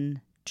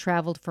son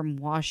traveled from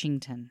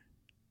Washington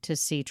to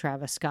see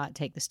Travis Scott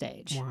take the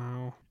stage.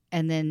 Wow.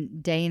 And then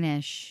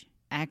Danish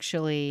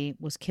actually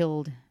was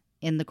killed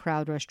in the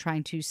crowd rush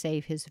trying to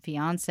save his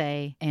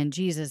fiance. And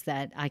Jesus,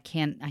 that I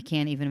can't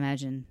even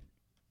imagine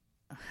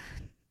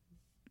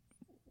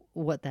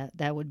what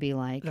that would be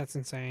like. That's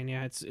insane.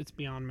 Yeah, it's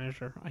beyond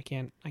measure. I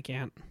can't.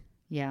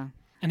 Yeah.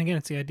 And again,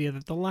 it's the idea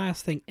that the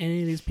last thing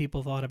any of these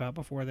people thought about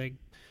before they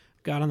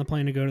got on the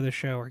plane to go to the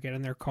show or get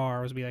in their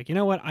car was be like, you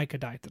know what, I could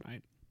die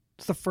tonight.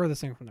 It's the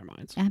furthest thing from their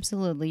minds.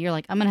 Absolutely. You're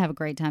like, I'm going to have a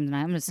great time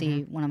tonight. I'm going to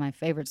see one of my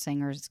favorite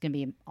singers. It's going to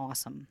be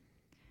awesome.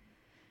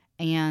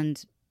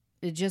 And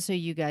just so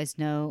you guys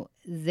know,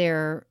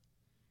 there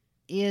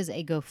is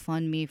a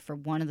GoFundMe for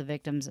one of the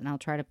victims, and I'll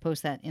try to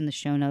post that in the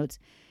show notes.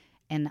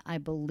 And I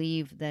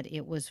believe that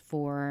it was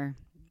for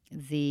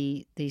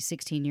the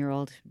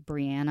 16-year-old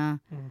Brianna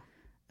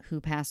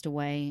who passed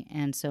away.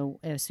 And so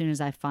as soon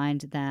as I find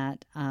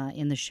that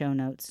in the show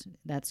notes,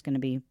 that's going to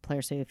be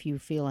player. So if you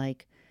feel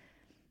like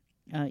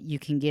you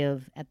can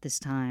give at this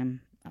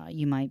time,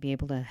 you might be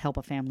able to help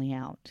a family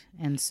out.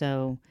 And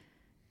so,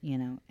 you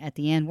know, at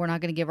the end, we're not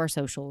going to give our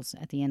socials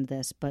at the end of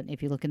this, but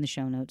if you look in the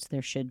show notes,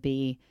 there should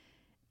be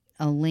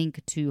a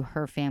link to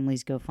her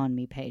family's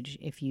GoFundMe page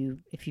if you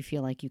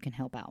feel like you can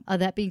help out.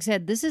 That being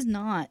said, this is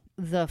not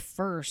the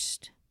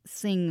first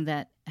thing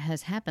that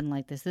has happened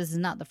like this. This is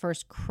not the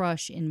first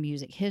crush in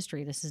music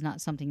history. This is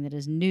not something that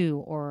is new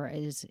or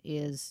is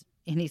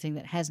anything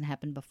that hasn't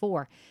happened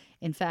before.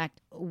 In fact,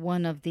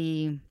 one of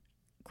the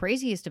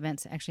craziest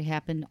events actually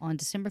happened on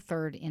December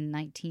 3rd in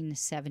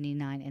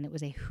 1979, and it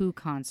was a Who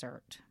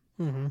concert.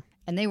 Mm-hmm.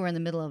 And they were in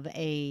the middle of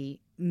a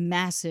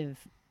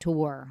massive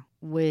tour,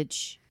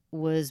 which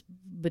was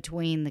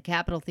between the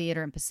Capitol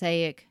Theater in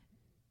Passaic,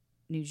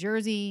 New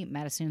Jersey,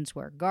 Madison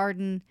Square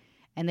Garden,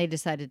 and they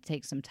decided to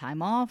take some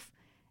time off,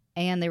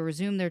 and they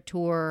resumed their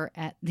tour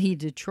at the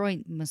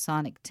Detroit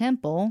Masonic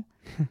Temple,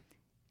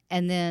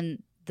 and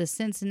then the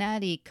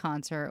Cincinnati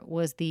concert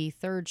was the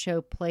third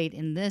show played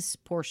in this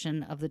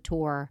portion of the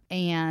tour,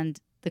 and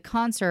the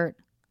concert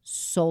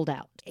sold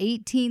out.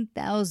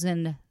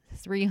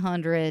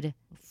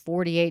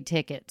 18,348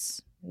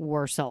 tickets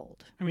were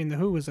sold. I mean, the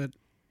Who was at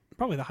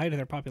probably the height of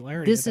their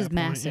popularity. This at is that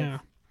point. massive. Yeah.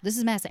 This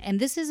is massive. And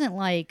this isn't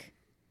like...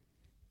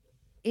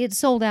 It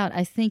sold out,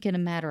 I think, in a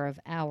matter of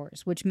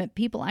hours, which meant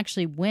people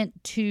actually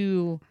went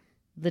to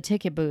the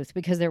ticket booth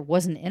because there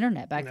wasn't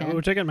internet back then.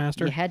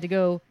 Ticketmaster. You had to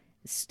go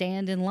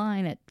stand in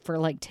line for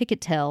like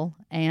TicketTel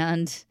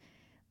and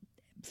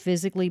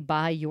physically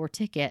buy your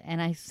ticket.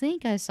 And I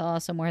think I saw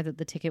somewhere that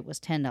the ticket was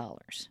 $10. In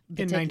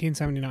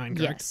 1979,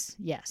 correct?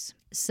 Yes.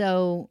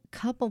 So a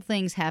couple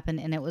things happened,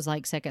 and it was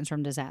like seconds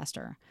from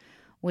disaster,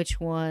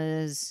 which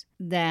was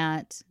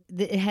that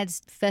it had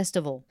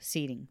festival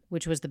seating,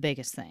 which was the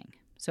biggest thing.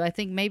 So I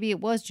think maybe it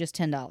was just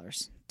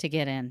 $10 to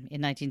get in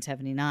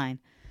 1979,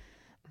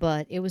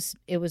 but it was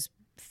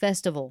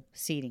festival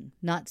seating,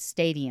 not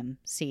stadium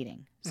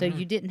seating. So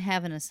you didn't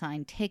have an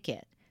assigned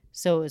ticket.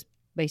 So it was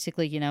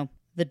basically,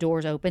 the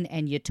doors opened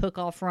and you took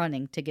off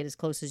running to get as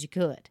close as you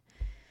could.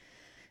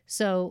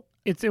 So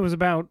It's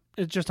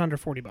just under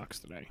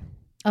 $40 today.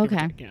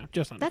 okay, Yeah,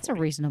 just under. that's 40.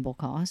 a reasonable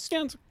cost.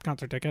 Yeah, it's a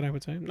concert ticket, I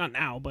would say. Not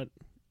now, but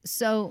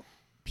So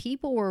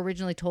people were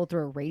originally told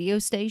through a radio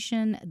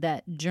station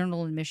that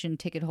general admission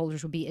ticket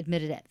holders would be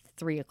admitted at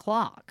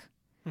 3:00.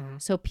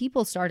 So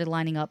people started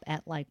lining up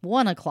at like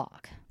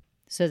 1:00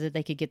 so that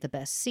they could get the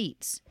best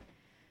seats.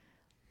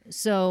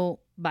 So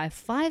by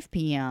 5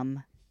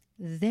 p.m.,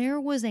 there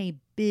was a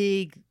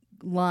big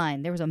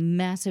line. There was a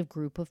massive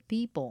group of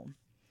people.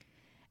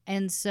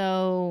 And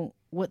so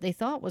what they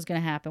thought was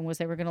going to happen was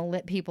they were going to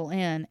let people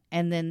in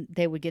and then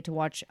they would get to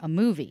watch a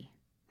movie.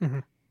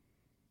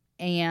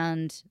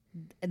 And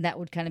that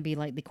would kind of be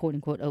like the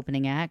quote-unquote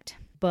opening act.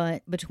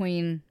 But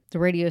between the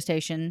radio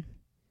station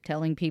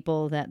telling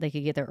people that they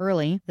could get there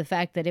early, the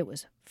fact that it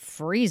was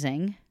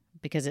freezing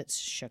because it's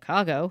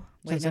Chicago.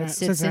 Wait, no, it's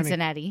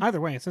Cincinnati.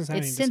 Either way, it's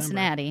Cincinnati. It's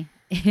Cincinnati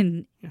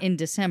in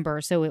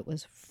December, so it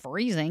was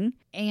freezing.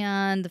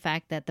 And the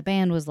fact that the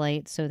band was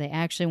late, so they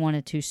actually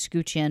wanted to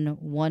scooch in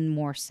one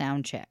more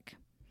sound check.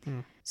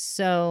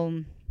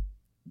 So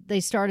they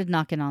started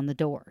knocking on the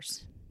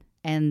doors,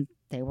 and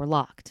they were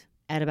locked.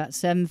 At about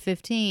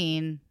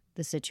 7:15,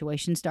 the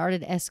situation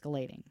started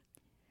escalating.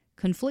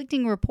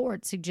 Conflicting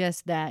reports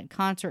suggest that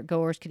concert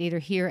goers could either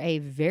hear a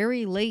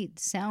very late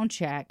sound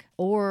check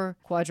or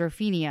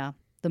Quadrophenia,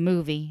 the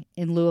movie,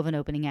 in lieu of an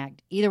opening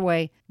act. Either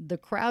way, the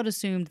crowd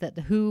assumed that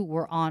The Who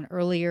were on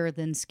earlier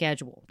than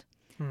scheduled.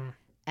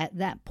 At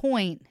that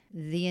point,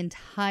 the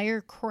entire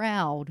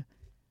crowd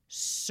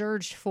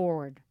surged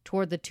forward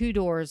toward the two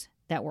doors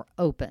that were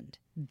opened.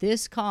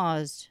 This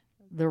caused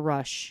the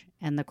rush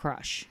and the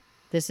crush.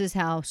 This is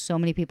how so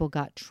many people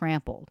got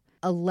trampled.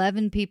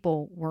 11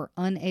 people were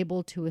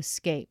unable to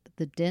escape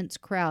the dense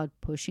crowd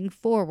pushing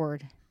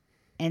forward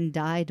and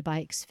died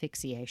by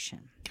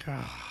asphyxiation.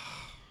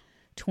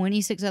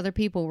 26 other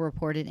people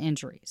reported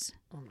injuries.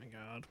 Oh my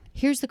God.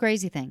 Here's the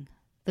crazy thing.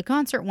 The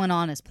concert went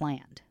on as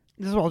planned.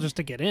 This is all just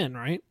to get in,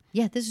 right?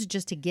 Yeah, this is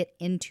just to get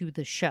into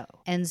the show.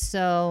 And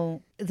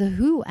so The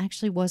Who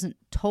actually wasn't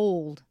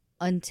told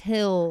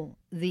until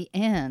the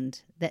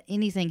end that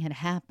anything had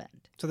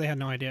happened. So they had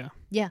no idea.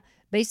 Yeah.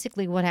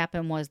 Basically, what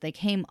happened was they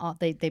came off.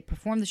 They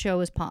performed the show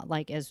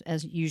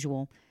as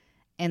usual,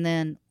 and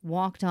then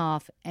walked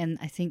off. And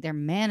I think their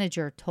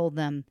manager told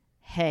them,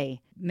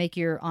 "Hey, make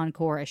your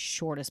encore as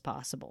short as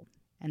possible."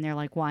 And they're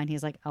like, "Why?" And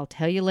he's like, "I'll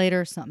tell you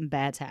later. Something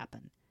bad's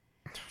happened."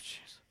 Oh,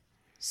 jeez.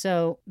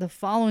 So the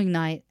following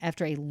night,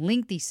 after a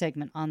lengthy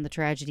segment on the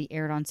tragedy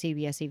aired on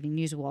CBS Evening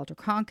News with Walter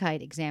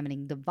Cronkite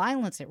examining the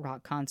violence at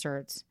rock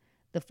concerts,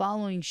 the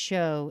following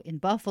show in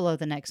Buffalo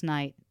the next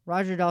night,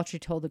 Roger Daltrey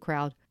told the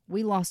crowd,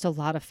 "We lost a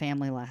lot of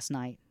family last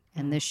night,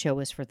 and this show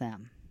is for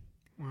them."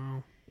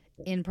 Wow.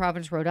 In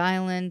Providence, Rhode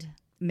Island,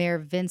 Mayor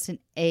Vincent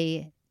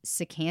A.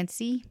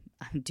 Sicanci,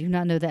 I do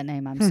not know that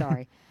name, I'm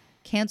sorry,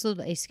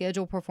 canceled a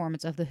scheduled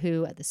performance of The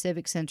Who at the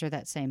Civic Center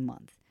that same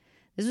month.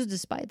 This was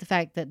despite the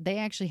fact that they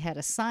actually had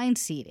assigned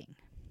seating.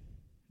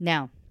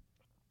 Now,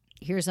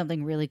 here's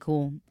something really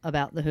cool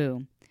about The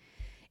Who.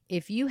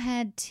 If you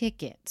had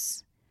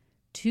tickets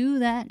to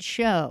that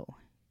show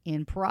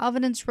in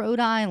Providence, Rhode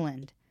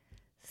Island,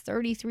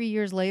 33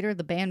 years later,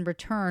 the band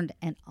returned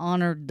and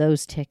honored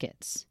those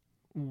tickets.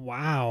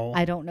 Wow.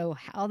 I don't know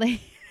how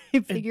they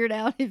figured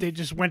out if, They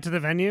just went to the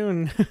venue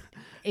and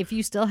if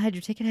you still had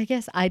your ticket, I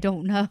guess. I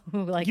don't know.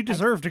 Like you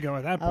deserve to go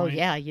at that point. Oh,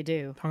 yeah, you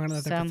do. Hung on to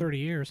that thing for 30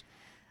 years.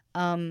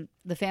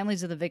 The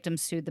families of the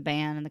victims sued the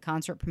band and the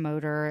concert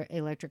promoter,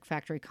 Electric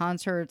Factory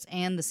Concerts,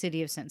 and the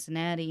city of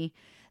Cincinnati.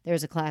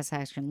 There's a class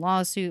action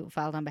lawsuit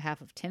filed on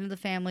behalf of 10 of the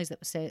families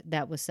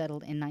that was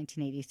settled in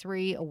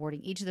 1983,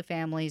 awarding each of the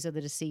families of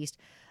the deceased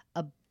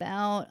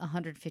about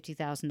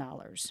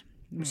 $150,000,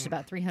 which is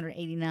about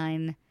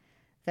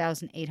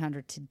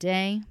 $389,800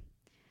 today.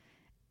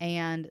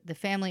 And the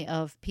family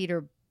of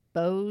Peter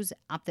Bowes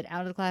opted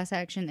out of the class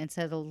action and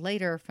settled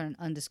later for an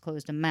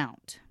undisclosed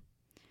amount.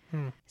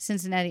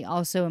 Cincinnati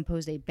also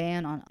imposed a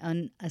ban on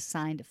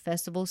unassigned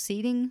festival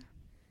seating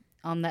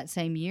on that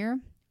same year,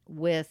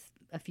 with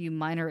a few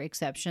minor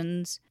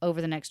exceptions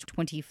over the next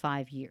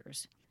 25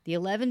 years. The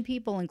 11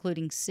 people,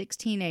 including 6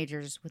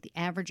 teenagers with the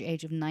average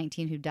age of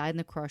 19 who died in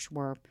the crush,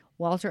 were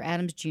Walter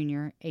Adams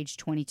Jr., age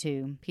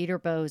 22, Peter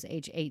Bowes,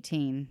 age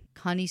 18,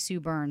 Connie Sue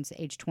Burns,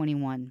 age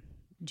 21,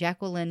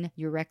 Jacqueline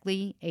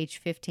Ureckley, age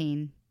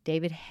 15,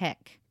 David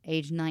Heck,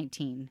 age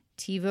 19,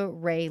 Tiva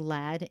Ray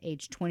Ladd,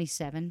 age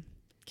 27,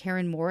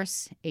 Karen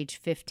Morris, age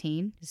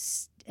 15,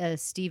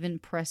 Stephen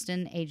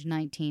Preston, age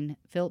 19,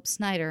 Philip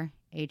Snyder,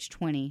 age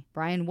 20,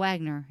 Brian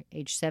Wagner,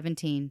 age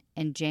 17,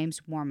 and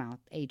James Warmouth,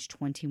 age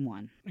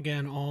 21.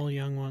 Again, all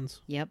young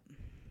ones. Yep.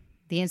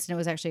 The incident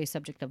was actually a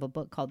subject of a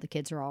book called The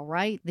Kids Are All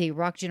Right, The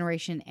Rock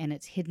Generation and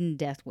Its Hidden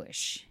Death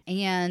Wish.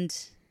 And,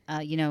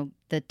 the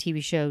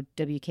TV show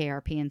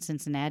WKRP in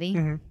Cincinnati.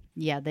 Mm-hmm.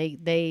 Yeah,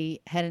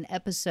 they had an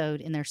episode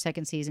in their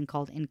second season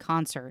called In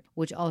Concert,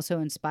 which also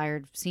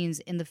inspired scenes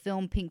in the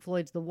film Pink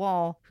Floyd's The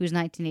Wall, whose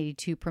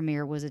 1982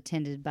 premiere was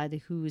attended by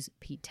The Who's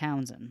Pete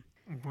Townsend.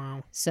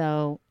 Wow.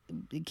 So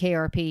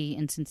KRP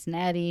in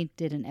Cincinnati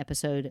did an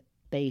episode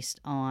based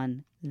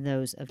on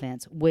those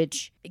events,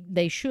 which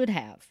they should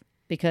have,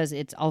 because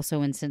it's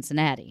also in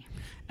Cincinnati.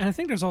 And I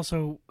think there's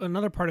also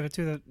another part of it,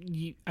 too,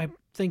 that I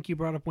think you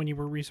brought up when you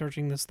were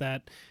researching this,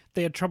 that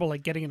they had trouble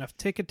like getting enough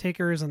ticket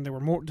takers, and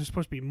there's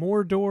supposed to be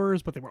more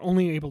doors, but they were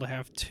only able to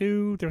have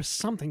 2. There was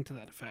something to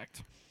that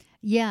effect.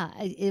 Yeah,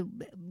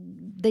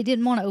 they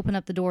didn't want to open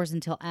up the doors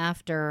until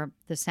after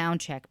the sound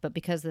check, but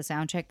because of the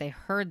sound check, they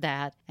heard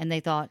that and they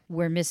thought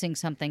we're missing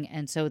something,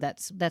 and so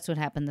that's what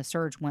happened. The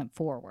surge went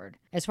forward.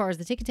 As far as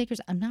the ticket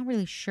takers, I'm not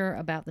really sure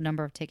about the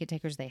number of ticket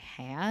takers they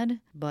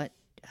had, but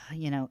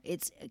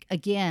it's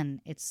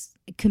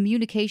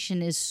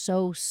communication is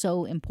so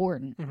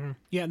important. Mm-hmm.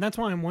 Yeah, and that's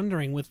why I'm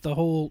wondering with the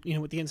whole,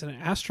 with the incident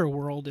Astro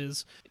World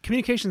is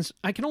communications,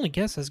 I can only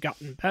guess, has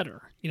gotten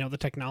better. The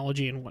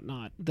technology and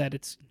whatnot, that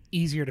it's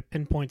easier to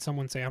pinpoint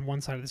someone, say, on one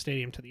side of the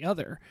stadium to the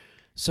other.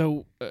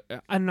 So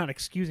I'm not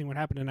excusing what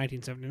happened in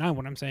 1979.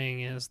 What I'm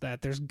saying is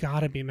that there's got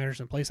to be measures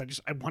in place.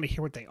 I want to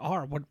hear what they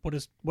are. What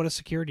does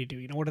security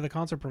do? What do the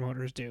concert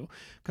promoters do?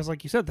 Because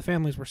like you said, the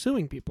families were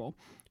suing people.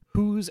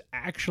 Who's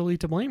actually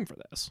to blame for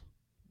this?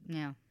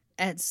 Yeah.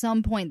 At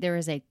some point, there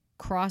is a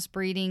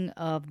crossbreeding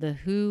of The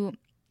Who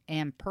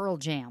and Pearl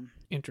Jam.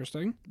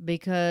 Interesting.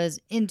 Because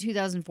in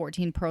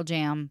 2014, Pearl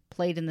Jam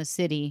played in the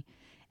city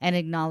and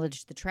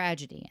acknowledged the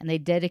tragedy. And they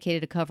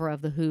dedicated a cover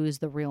of The Who's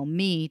The Real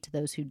Me to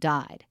those who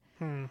died.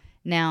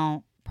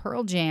 Now,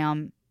 Pearl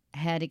Jam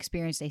had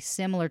experienced a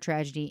similar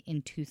tragedy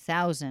in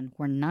 2000,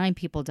 where 9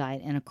 people died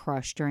in a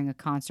crush during a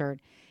concert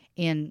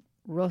in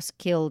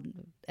Roskilde,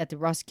 at the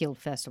Roskilde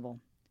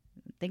Festival.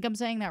 I think I'm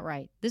saying that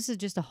right. This is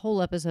just a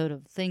whole episode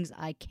of things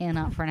I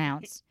cannot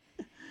pronounce.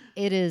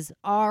 It is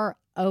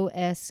Roskilde.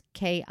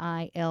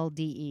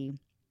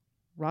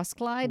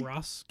 Roskilde?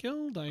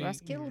 Roskilde?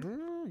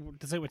 Roskilde?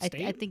 Does it say what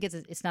state? I think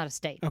it's not a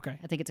state. Okay.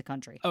 I think it's a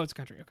country. Oh, it's a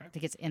country. Okay. I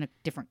think it's in a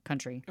different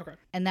country. Okay.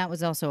 And that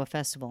was also a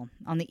festival.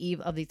 On the eve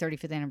of the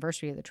 35th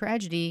anniversary of the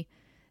tragedy,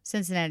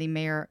 Cincinnati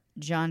Mayor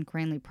John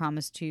Cranley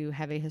promised to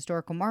have a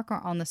historical marker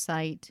on the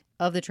site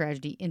of the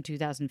tragedy in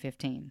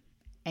 2015.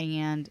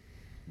 And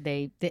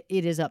it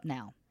is up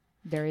now.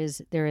 There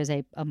is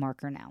a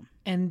marker now.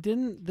 And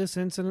didn't this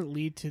incident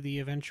lead to the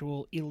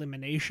eventual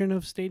elimination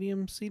of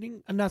stadium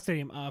seating?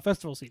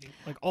 Festival seating,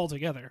 like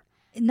altogether?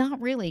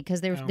 Not really, because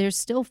there's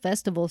still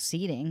festival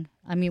seating.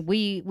 I mean,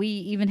 we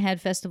even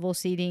had festival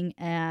seating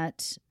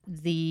at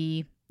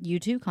the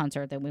U2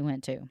 concert that we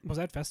went to. Was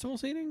that festival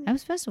seating? That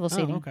was festival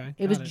seating. Okay.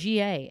 It was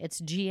GA. It's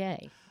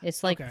GA.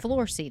 It's like Okay.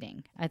 floor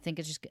seating. I think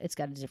it's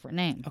got a different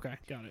name. Okay,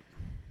 got it.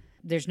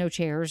 There's no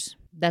chairs.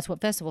 That's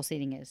what festival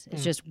seating is.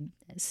 It's just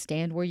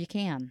stand where you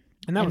can.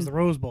 And that was the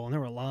Rose Bowl, and there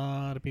were a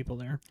lot of people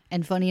there.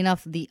 And funny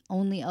enough, the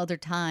only other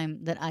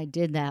time that I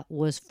did that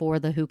was for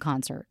the Who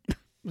concert.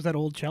 Was that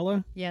Old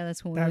Cella? Yeah,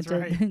 that's when we That's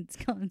went to. right. It's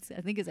called,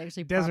 I think it's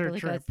actually Desert properly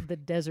Trip. called the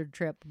Desert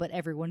Trip, but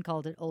everyone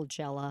called it Old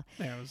Cella.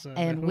 Yeah, it was,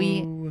 And the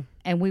we- Who.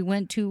 And we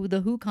went to the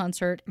Who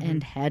concert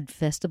and had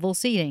festival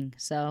seating,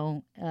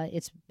 so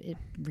it's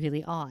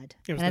really odd.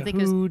 It was and the I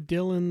think Who,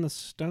 Dylan, the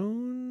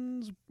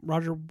Stones,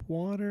 Roger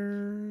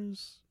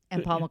Waters,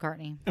 and Paul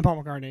McCartney. and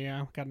Paul McCartney.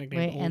 Yeah, got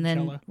nicknamed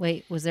Old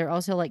Cella. Was there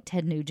also like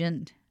Ted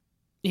Nugent?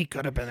 He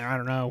could have been there. I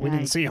don't know. We Right.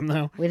 didn't see him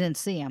though. We didn't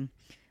see him.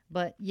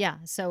 But yeah,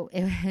 so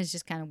it was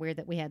just kind of weird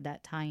that we had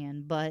that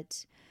tie-in.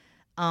 But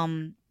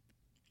I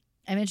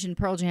mentioned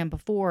Pearl Jam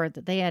before,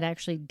 that they had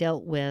actually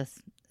dealt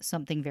with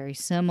something very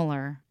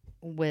similar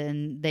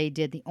when they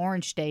did the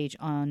Orange Stage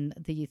on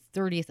the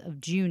 30th of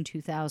June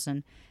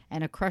 2000,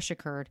 and a crush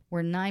occurred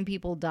where 9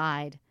 people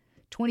died,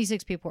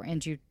 26 people were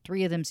injured,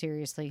 3 of them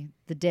seriously.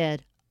 The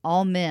dead,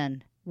 all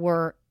men,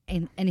 were...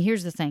 And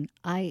here's the thing.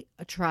 I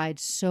tried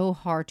so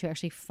hard to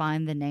actually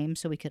find the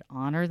names so we could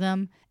honor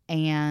them,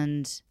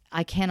 and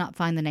I cannot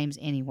find the names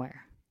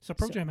anywhere. So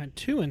Pearl Jam had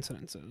 2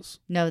 incidences.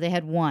 No, they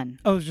had one.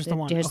 Oh, it was just They the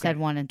one. just Okay. had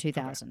one in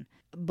 2000.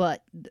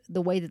 But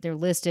the way that they're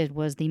listed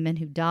was the men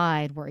who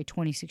died were a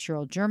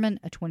 26-year-old German,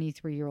 a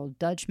 23-year-old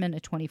Dutchman,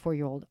 a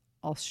 24-year-old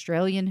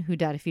Australian who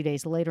died a few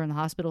days later in the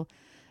hospital,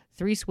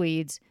 3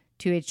 Swedes,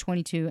 2 age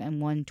 22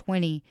 and 1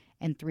 20,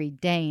 and 3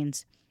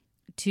 Danes,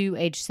 2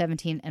 age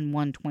 17 and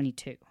 1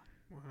 22.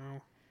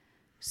 Wow.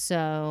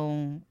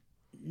 So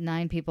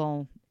 9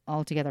 people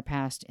altogether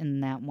passed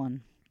in that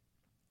one.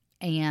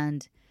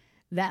 And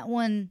that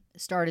one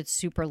started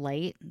super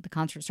late. The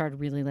concert started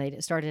really late.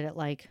 It started at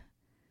like,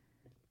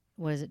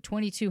 what is it,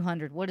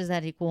 2200. What does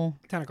that equal?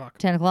 10 o'clock.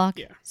 10 o'clock?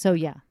 Yeah. So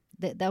yeah,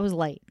 that was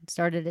late. It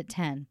started at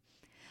 10.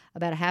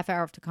 About a half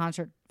hour after the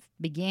concert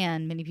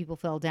began, many people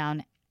fell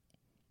down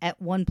at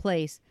one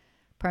place,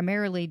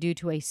 primarily due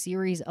to a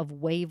series of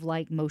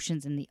wave-like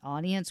motions in the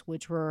audience,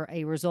 which were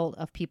a result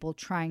of people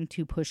trying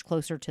to push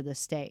closer to the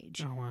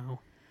stage. Oh, wow.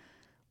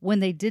 When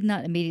they did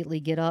not immediately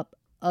get up,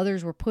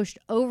 others were pushed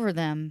over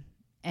them,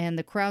 and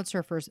the crowd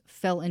surfers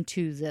fell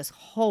into this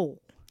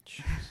hole.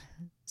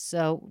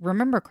 So,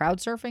 remember crowd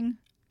surfing?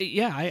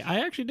 Yeah, I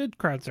actually did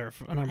crowd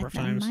surf a number of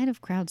times. I might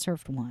have crowd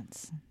surfed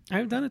once.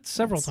 I've done it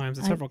several times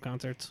at several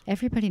concerts.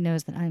 Everybody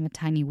knows that I'm a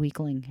tiny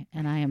weakling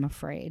and I am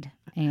afraid.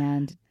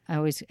 And I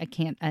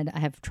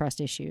have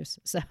trust issues.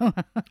 So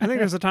I think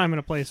there's a time and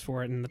a place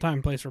for it, and the time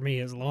and place for me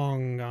is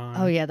long gone.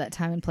 Oh yeah, that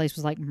time and place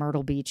was like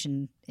Myrtle Beach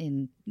in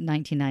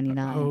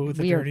 1999. Oh,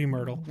 the dirty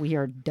Myrtle. We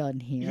are done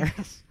here.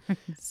 Yes.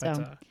 So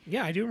But,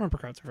 yeah, I do remember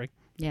crowd surfing.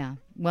 yeah.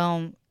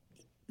 Well,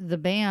 the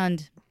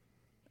band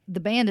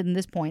at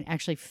this point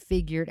actually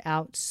figured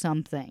out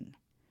something.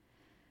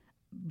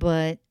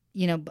 But,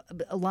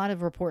 a lot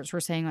of reports were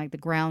saying like the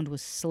ground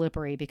was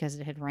slippery because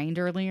it had rained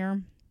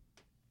earlier.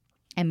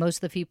 And most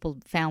of the people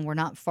found were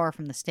not far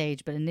from the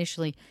stage, but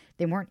initially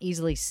they weren't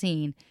easily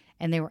seen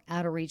and they were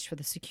out of reach for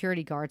the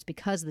security guards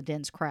because of the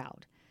dense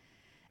crowd.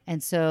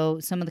 And so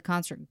some of the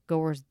concert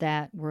goers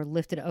that were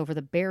lifted over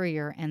the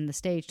barrier and the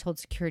stage told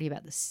security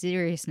about the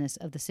seriousness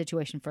of the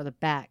situation further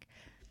back.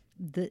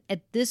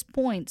 At this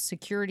point,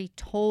 security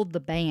told the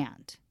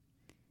band,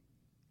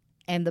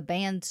 and the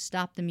band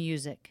stopped the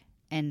music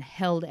and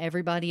held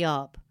everybody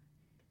up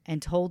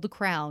and told the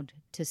crowd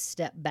to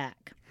step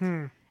back.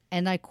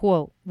 And I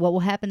quote, "What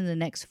will happen in the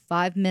next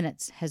 5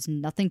 minutes has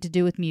nothing to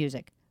do with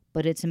music,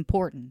 but it's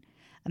important.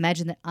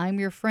 Imagine that I'm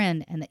your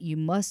friend and that you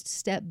must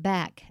step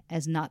back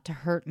as not to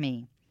hurt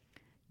me.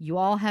 You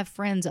all have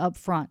friends up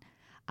front.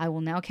 I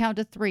will now count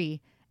to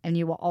 3, and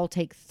you will all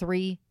take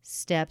 3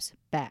 steps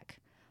back.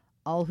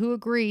 All who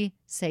agree,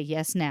 say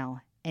yes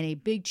now." And a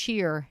big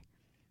cheer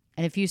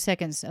and a few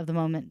seconds of the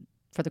moment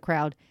for the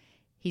crowd.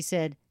 He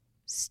said,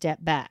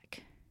 "Step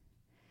back."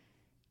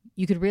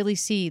 You could really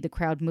see the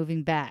crowd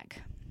moving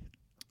back,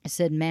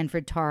 said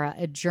Manfred Tara,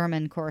 a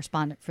German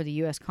correspondent for the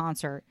U.S.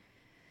 concert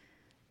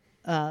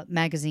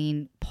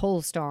magazine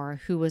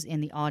Polestar, who was in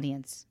the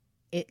audience.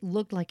 It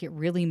looked like it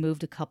really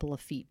moved a couple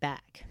of feet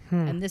back.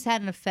 And this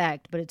had an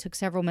effect, but it took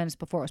several minutes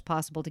before it was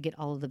possible to get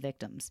all of the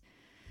victims.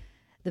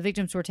 The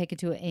victims were taken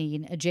to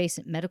an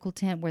adjacent medical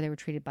tent where they were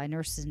treated by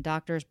nurses and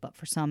doctors, but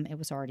for some, it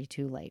was already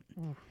too late.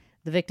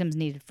 The victims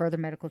needed further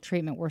medical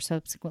treatment, were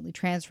subsequently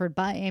transferred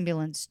by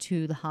ambulance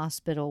to the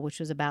hospital, which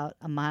was about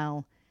a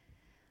mile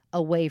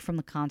away from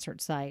the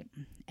concert site.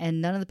 And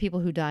none of the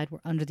people who died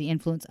were under the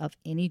influence of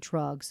any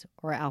drugs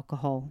or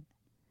alcohol.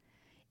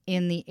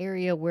 In the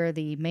area where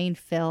the main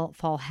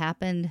fall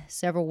happened,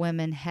 several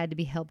women had to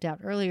be helped out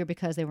earlier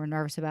because they were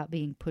nervous about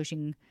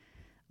pushing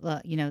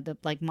the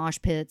like mosh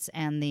pits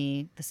and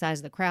the size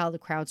of the crowd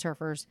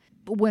surfers.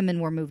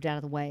 Women were moved out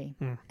of the way.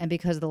 And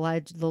because of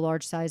the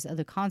large size of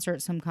the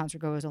concert, some concert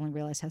goers only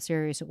realized how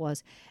serious it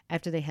was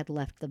after they had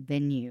left the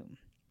venue.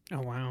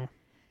 Oh, wow.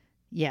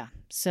 Yeah.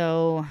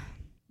 So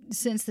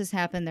since this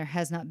happened, there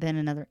has not been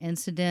another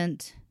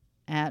incident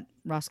at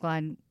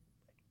Roskilde,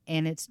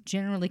 and it's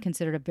generally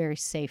considered a very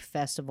safe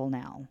festival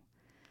now.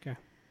 Okay.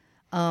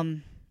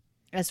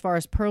 As far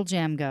as Pearl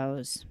Jam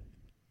goes,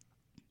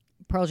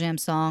 Pearl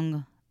Jam's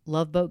song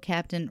Love Boat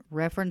Captain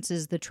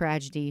references the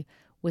tragedy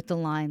with the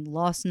line,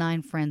 "Lost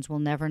 9 friends will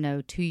never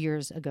know 2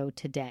 years ago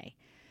today."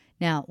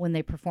 Now, when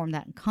they perform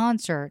that in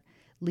concert,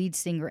 lead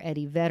singer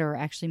Eddie Vedder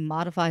actually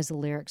modifies the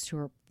lyrics to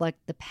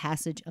reflect the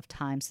passage of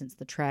time since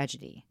the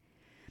tragedy.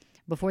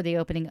 Before the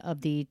opening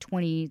of the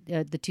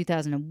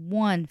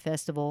 2001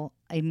 festival,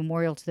 a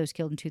memorial to those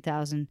killed in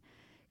 2000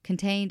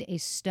 contained a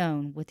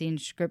stone with the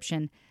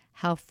inscription,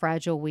 "How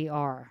fragile we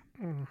are."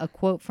 A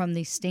quote from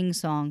the Sting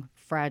song,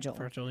 Fragile.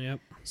 Fragile, yep.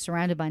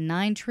 Surrounded by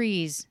 9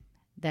 trees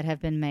that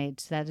have been made.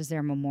 So that is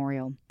their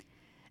memorial.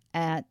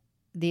 At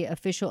the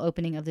official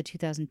opening of the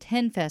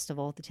 2010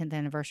 festival, the 10th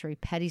anniversary,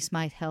 Patti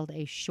Smythe held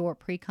a short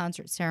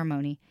pre-concert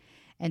ceremony,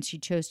 and she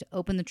chose to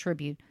open the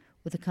tribute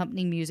with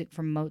accompanying music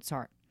from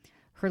Mozart.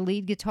 Her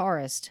lead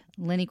guitarist,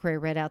 Lenny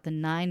Kravitz, read out the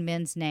 9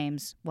 men's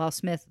names while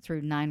Smith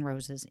threw 9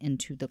 roses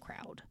into the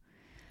crowd.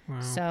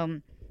 Wow.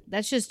 So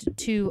that's just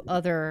 2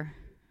 other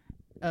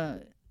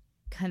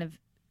kind of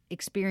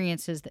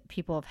experiences that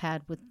people have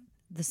had with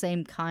the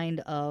same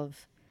kind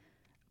of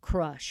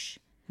crush.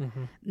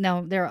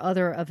 Now, there are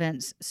other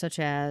events such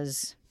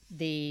as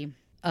the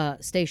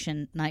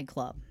Station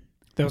nightclub.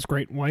 That was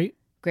Great White?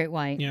 Great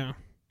White. Yeah.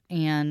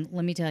 And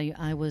let me tell you,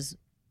 I was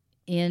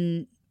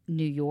in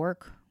New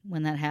York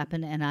when that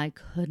happened, and I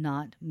could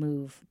not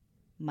move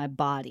my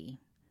body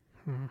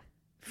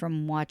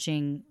from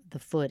watching the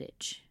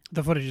footage.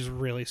 The footage is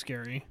really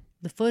scary.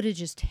 The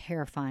footage is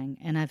terrifying,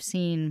 and I've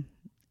seen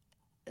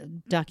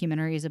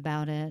documentaries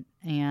about it,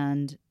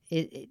 and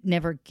it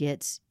never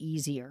gets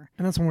easier.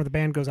 And that's one where the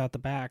band goes out the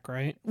back,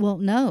 right? Well,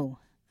 no.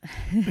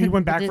 He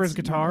went back for his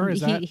guitar?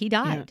 He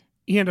died.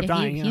 Yeah. He ended up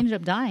dying. He ended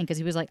up dying because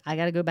he was like, I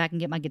got to go back and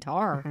get my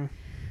guitar.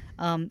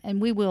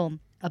 And we will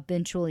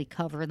eventually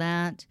cover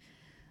that.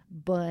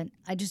 But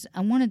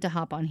I wanted to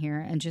hop on here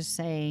and just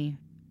say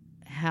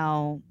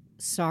how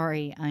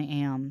sorry I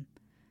am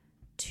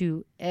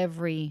to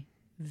every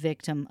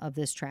victim of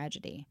this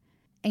tragedy.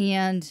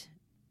 And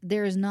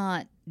there's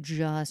not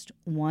just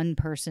one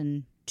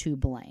person to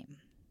blame.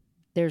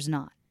 There's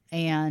not.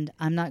 And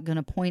I'm not going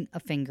to point a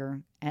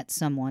finger at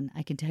someone.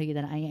 I can tell you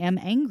that I am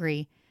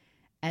angry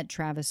at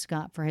Travis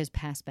Scott for his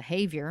past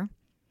behavior.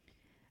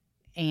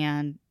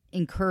 and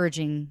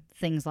encouraging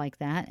things like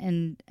that.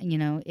 And, you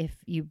know, if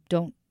you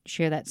don't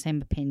share that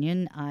same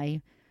opinion,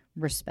 I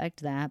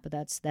respect that, but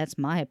that's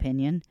my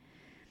opinion.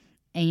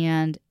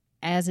 And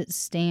as it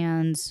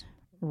stands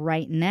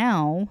right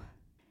now,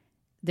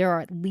 there are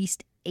at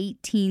least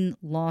 18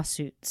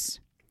 lawsuits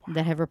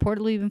that have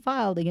reportedly been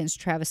filed against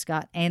Travis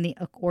Scott and the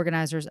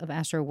organizers of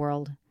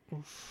Astroworld.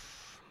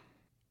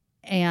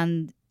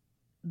 And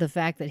the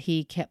fact that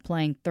he kept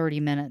playing 30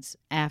 minutes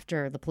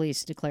after the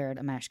police declared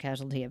a mass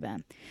casualty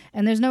event.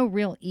 And there's no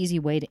real easy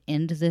way to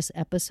end this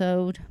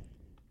episode.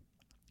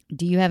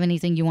 Do you have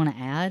anything you want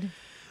to add?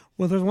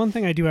 Well, there's one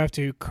thing I do have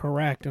to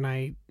correct, and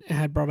I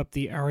had brought up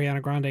the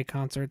Ariana Grande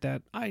concert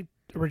that I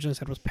originally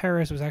said was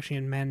Paris. It was actually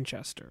in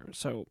Manchester,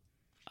 so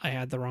I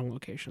had the wrong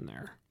location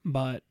there.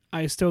 But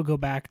I still go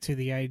back to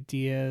the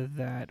idea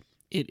that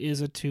it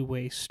is a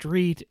two-way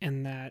street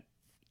and that,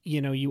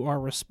 you know, you are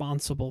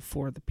responsible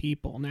for the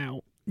people.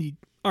 Now,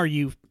 are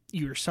you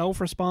yourself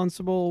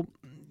responsible?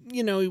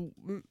 You know,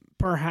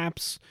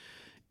 perhaps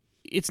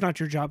it's not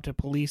your job to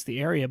police the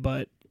area,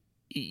 but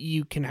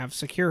you can have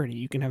security,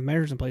 you can have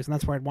measures in place, and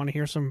that's where I'd want to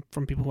hear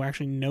from people who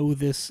actually know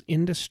this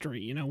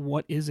industry. You know,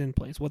 what is in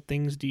place? What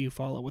things do you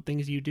follow? What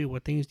things do you do?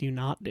 What things do you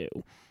not do?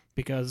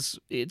 Because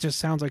it just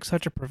sounds like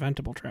such a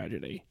preventable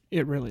tragedy.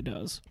 It really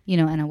does. You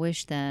know, and I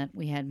wish that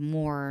we had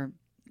more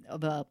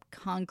of a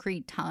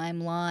concrete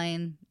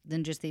timeline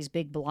than just these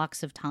big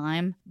blocks of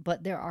time.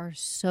 But there are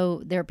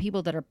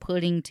people that are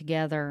putting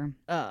together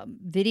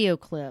video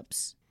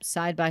clips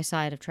side by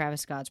side of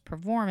Travis Scott's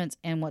performance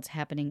and what's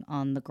happening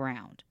on the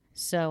ground.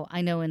 So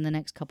I know in the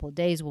next couple of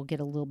days we'll get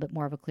a little bit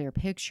more of a clear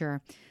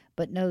picture.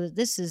 But know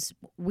that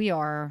we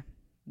are,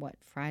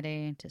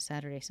 Friday to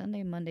Saturday,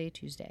 Sunday, Monday,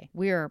 Tuesday.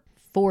 We are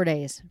 4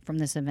 days from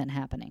this event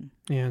happening.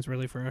 Yeah, it's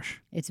really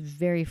fresh. It's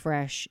very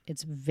fresh.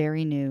 It's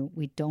very new.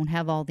 We don't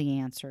have all the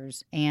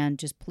answers. And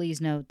just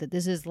please note that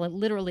this is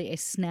literally a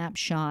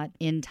snapshot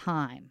in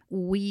time.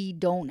 We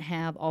don't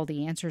have all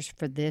the answers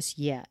for this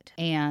yet.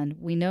 And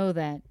we know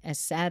that as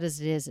sad as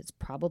it is, it's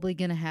probably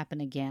going to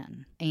happen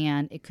again.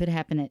 And it could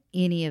happen at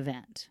any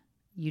event.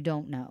 You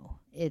don't know.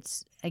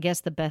 I guess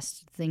the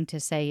best thing to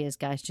say is,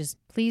 guys, just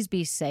please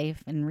be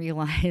safe and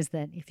realize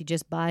that if you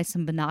just buy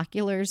some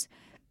binoculars,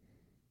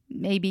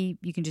 maybe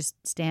you can just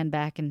stand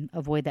back and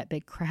avoid that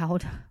big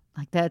crowd.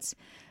 Like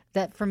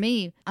that for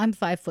me, I'm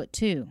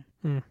 5'2".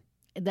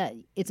 That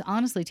it's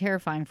honestly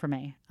terrifying for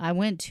me. I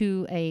went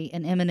to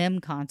an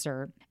Eminem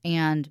concert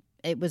and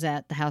it was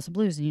at the House of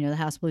Blues, and you know the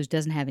House of Blues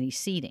doesn't have any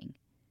seating.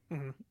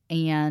 Mm-hmm.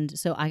 And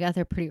so I got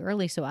there pretty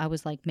early, so I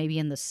was like maybe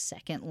in the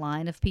second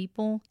line of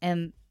people,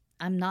 and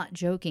I'm not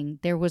joking,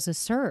 there was a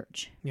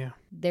surge. Yeah.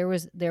 There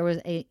was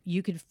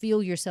you could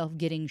feel yourself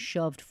getting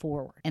shoved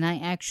forward. And I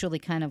actually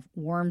kind of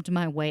wormed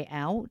my way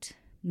out.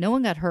 No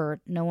one got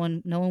hurt. No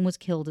one was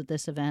killed at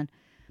this event.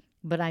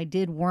 But I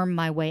did worm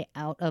my way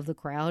out of the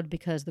crowd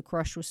because the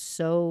crush was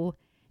so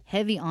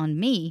heavy on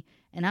me.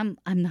 And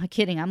I'm not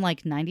kidding. I'm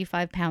like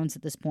 95 pounds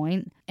at this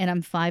point, and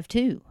I'm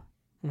 5'2".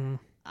 Mm-hmm.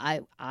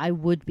 I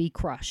would be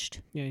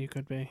crushed. Yeah, you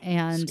could be.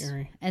 And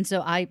scary. And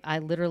so I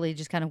literally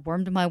just kind of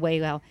wormed my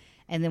way out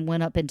and then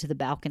went up into the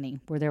balcony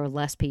where there were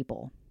less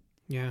people.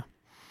 Yeah.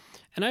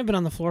 And I've been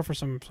on the floor for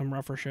some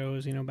rougher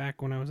shows. You know,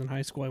 back when I was in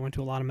high school, I went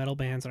to a lot of metal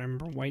bands, and I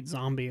remember White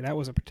Zombie. That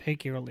was a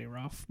particularly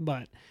rough.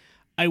 But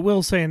I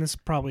will say, and this is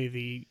probably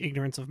the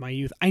ignorance of my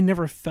youth, I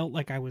never felt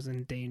like I was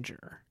in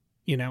danger.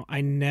 You know, I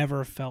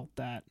never felt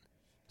that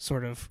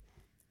sort of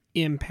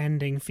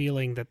impending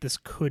feeling that this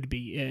could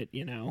be it,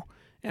 you know.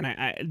 And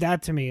I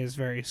that to me is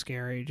very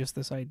scary, just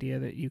this idea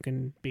that you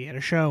can be at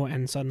a show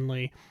and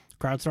suddenly the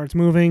crowd starts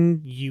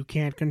moving, you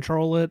can't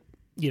control it,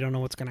 you don't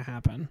know what's going to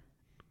happen.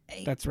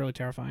 That's really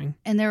terrifying.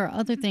 And there are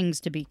other things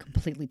to be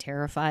completely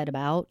terrified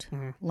about,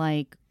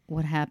 like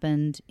what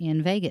happened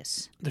in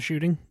Vegas. The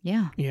shooting?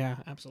 Yeah. Yeah,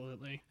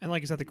 absolutely. And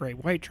like I said, the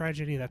Great White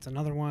Tragedy, that's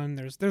another one.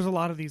 There's a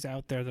lot of these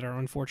out there that are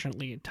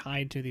unfortunately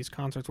tied to these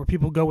concerts where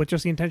people go with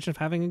just the intention of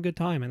having a good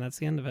time, and that's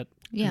the end of it.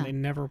 Yeah. And they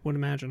never would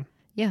imagine.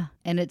 Yeah,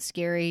 and it's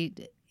scary.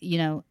 You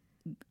know,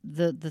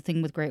 the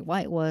thing with Great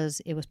White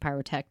was it was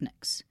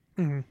pyrotechnics.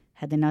 Mm-hmm.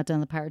 Had they not done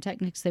the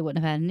pyrotechnics, they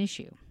wouldn't have had an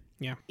issue.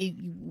 Yeah,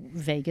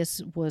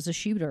 Vegas was a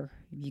shooter.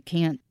 You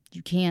can't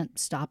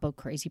stop a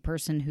crazy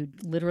person who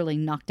literally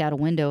knocked out a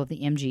window of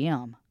the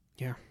MGM.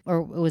 Yeah,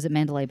 or was it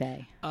Mandalay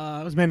Bay?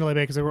 It was Mandalay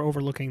Bay because they were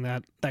overlooking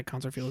that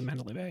concert field in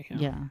Mandalay Bay.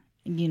 Yeah.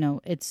 You know,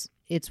 it's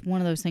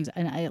one of those things,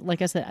 and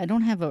like I said, I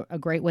don't have a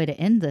great way to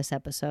end this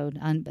episode.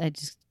 I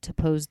just to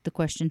pose the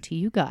question to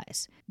you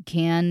guys: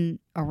 can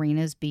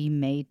arenas be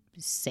made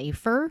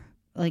safer?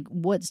 Like,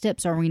 what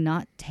steps are we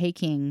not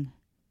taking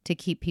to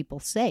keep people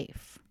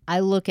safe?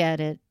 I look at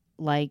it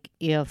like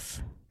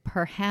if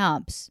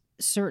perhaps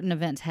certain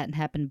events hadn't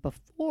happened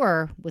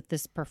before with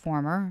this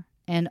performer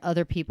and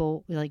other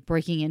people like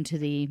breaking into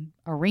the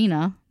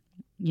arena.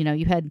 You know,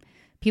 you had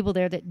people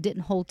there that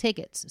didn't hold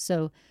tickets,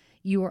 so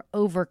you are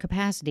over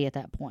capacity at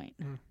that point.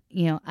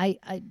 You know,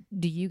 I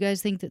do you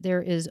guys think that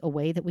there is a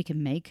way that we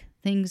can make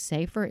things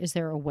safer? Is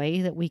there a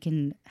way that we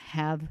can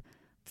have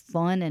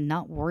fun and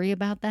not worry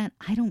about that?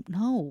 I don't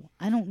know.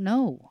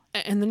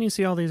 And then you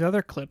see all these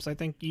other clips. I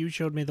think you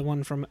showed me the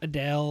one from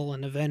Adele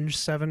and Avenged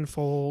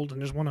Sevenfold,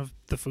 and there's one of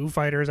the Foo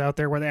Fighters out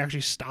there where they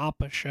actually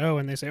stop a show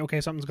and they say,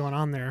 okay, something's going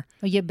on there.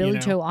 Oh, yeah, Billy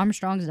Joe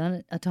Armstrong's done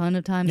it a ton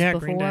of times before.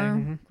 Green Day.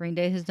 Mm-hmm. Green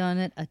Day has done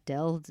it.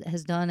 Adele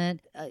has done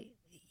it.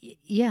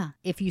 Yeah,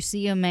 if you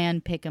see a man,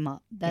 pick him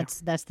up.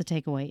 That's the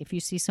takeaway. If you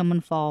see someone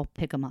fall,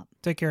 pick him up.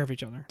 Take care of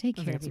each other. Take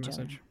care of each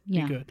other.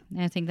 Yeah. Be good.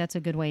 And I think that's a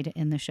good way to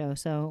end the show.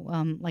 So,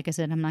 like I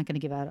said, I'm not going to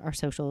give out our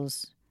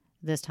socials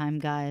this time,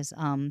 guys.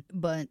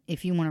 But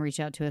if you want to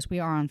reach out to us, we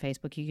are on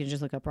Facebook. You can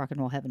just look up Rock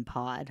and Roll Heaven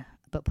Pod.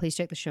 But please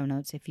check the show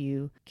notes if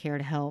you care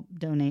to help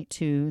donate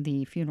to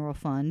the funeral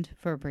fund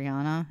for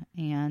Brianna.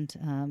 And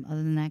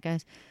other than that,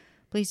 guys,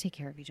 please take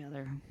care of each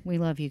other. We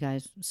love you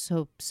guys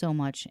so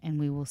much, and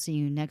we will see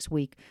you next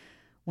week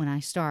when I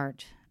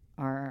start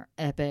our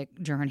epic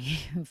journey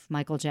of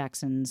Michael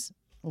Jackson's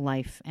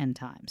life and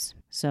times.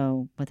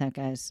 So with that,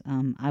 guys,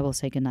 I will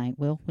say goodnight.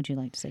 Will, would you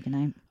like to say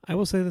goodnight? I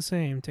will say the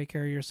same. Take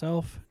care of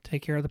yourself.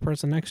 Take care of the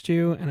person next to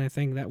you, and I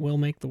think that will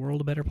make the world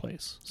a better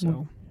place.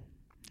 So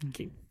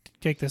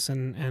take this,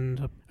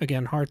 and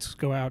again, hearts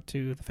go out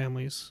to the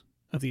families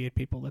of the 8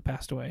 people that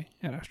passed away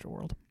at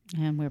Astroworld.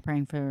 And we're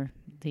praying for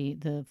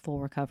the full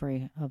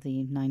recovery of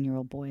the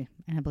 9-year-old boy,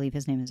 and I believe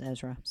his name is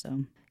Ezra.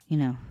 So,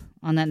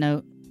 on that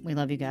note, we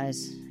love you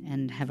guys,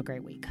 and have a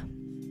great week.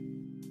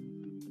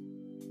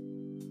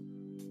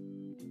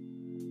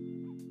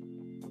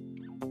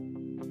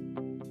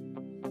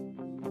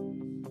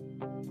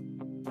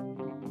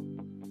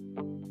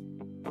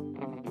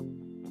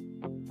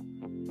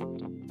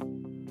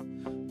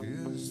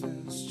 Is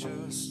this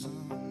just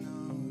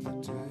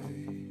another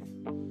day?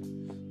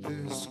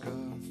 This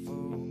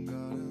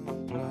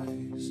God-forgotten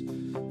place.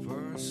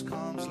 First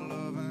comes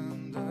love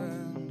and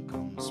then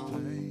comes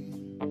pain.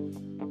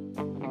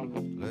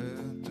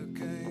 Let the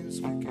games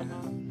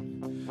begin.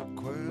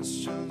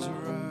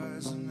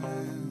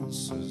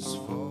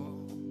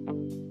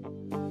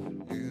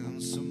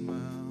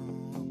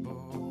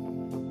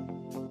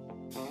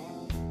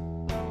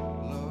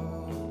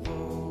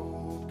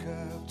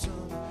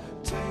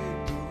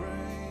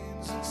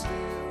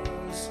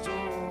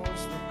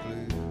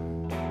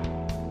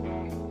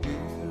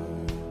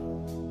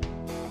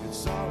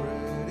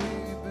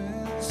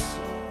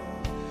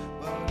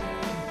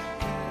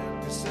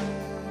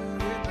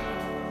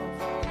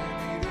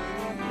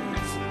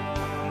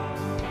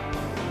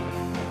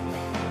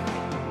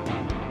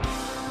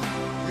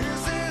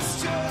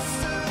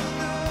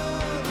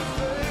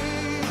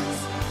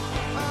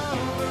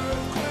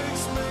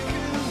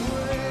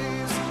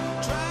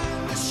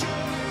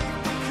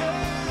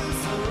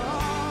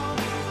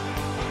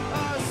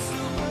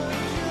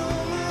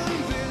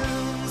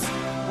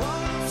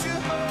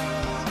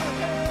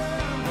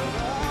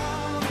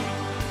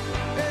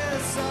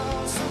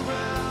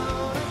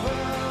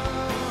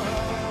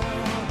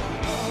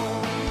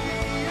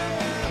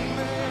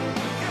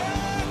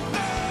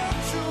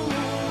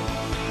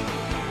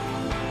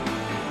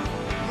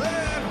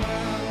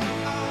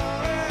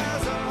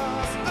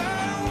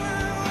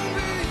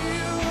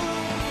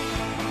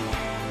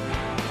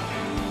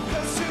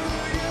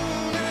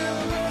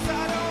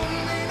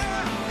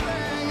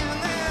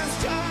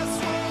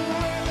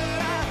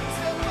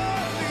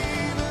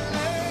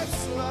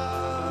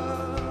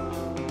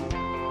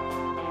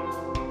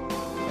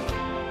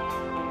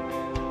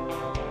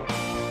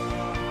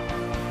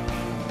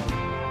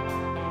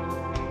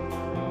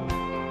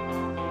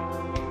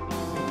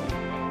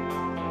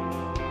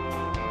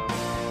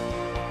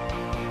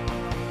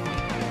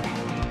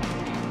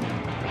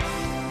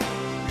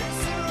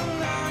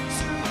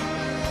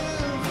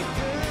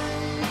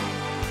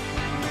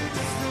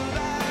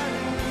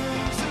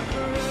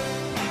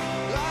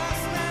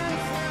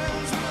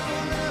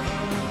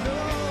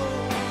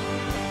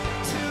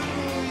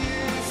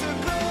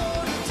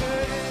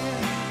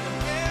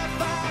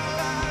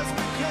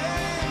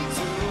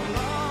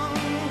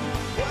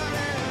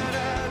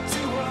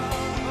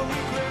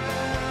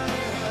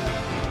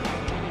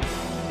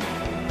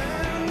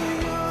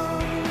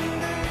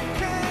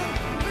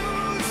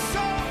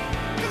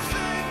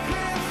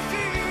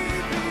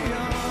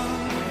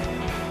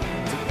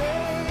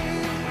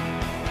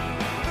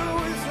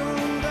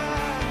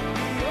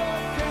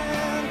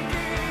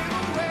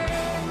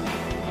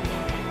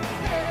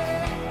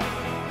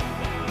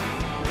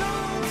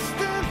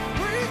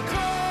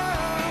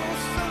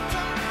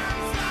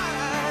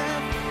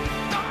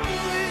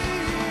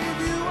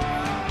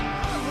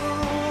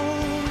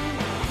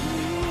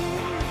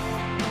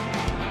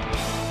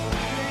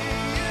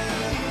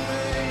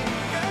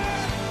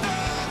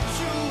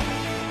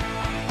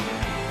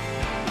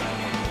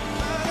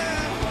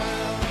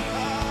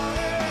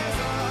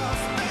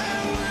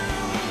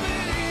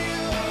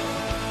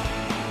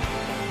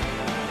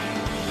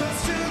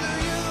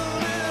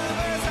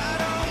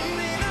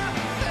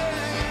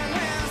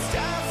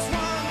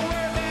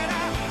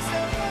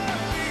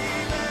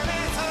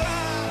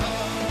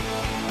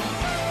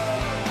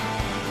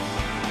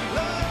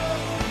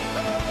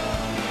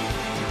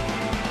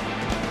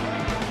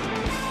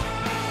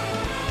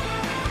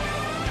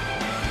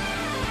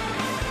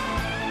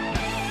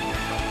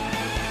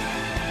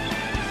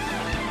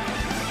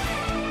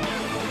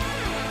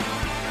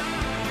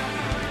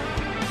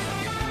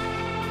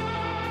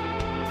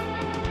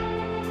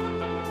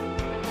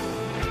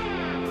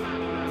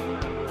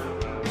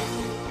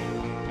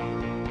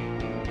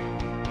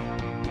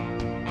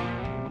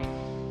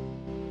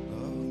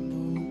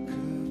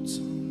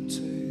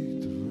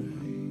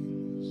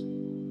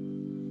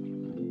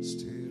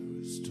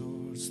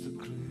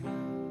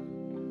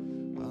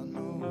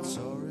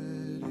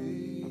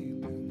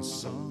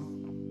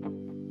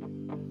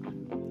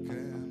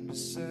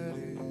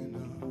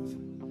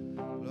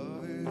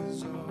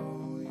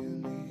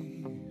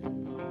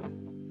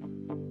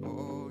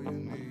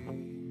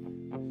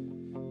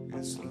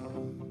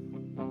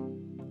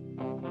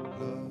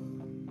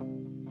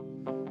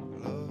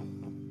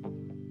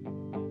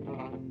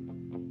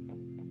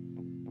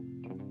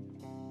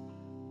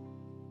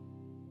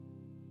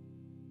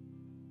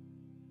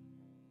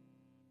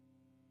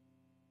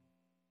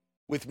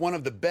 With one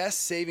of the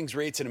best savings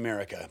rates in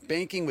America,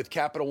 banking with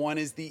Capital One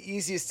is the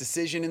easiest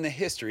decision in the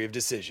history of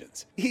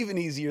decisions. Even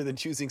easier than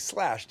choosing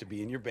Slash to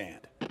be in your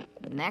band.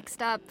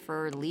 Next up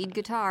for lead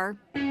guitar.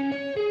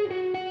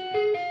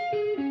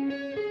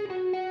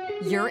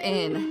 You're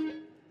in.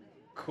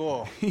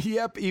 Cool.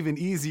 Yep, even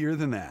easier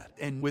than that.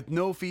 And with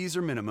no fees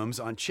or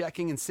minimums on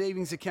checking and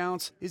savings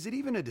accounts, is it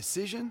even a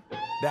decision?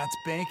 That's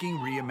banking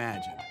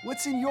reimagined.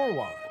 What's in your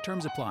wallet?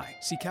 Terms apply.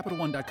 See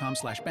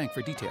CapitalOne.com/bank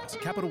for details.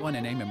 Capital One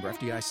NA, member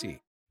FDIC.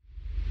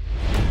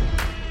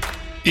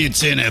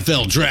 It's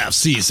NFL draft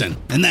season,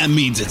 and that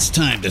means it's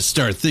time to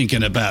start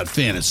thinking about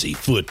fantasy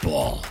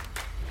football.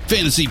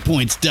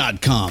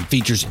 FantasyPoints.com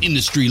features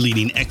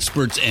industry-leading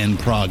experts and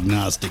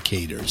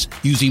prognosticators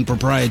using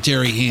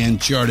proprietary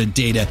hand-charted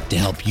data to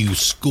help you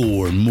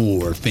score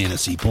more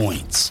fantasy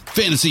points.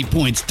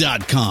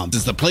 FantasyPoints.com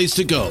is the place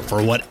to go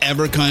for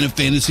whatever kind of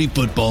fantasy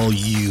football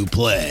you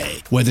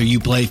play. Whether you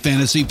play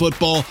fantasy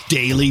football,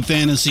 daily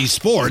fantasy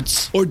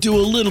sports, or do a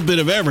little bit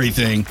of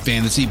everything,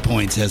 Fantasy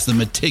Points has the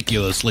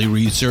meticulously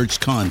researched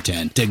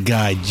content to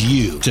guide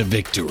you to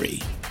victory.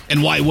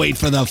 And why wait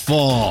for the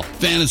fall?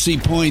 Fantasy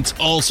Points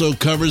also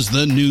covers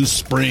the new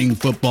spring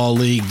football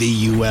league,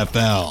 the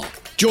UFL.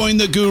 Join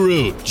the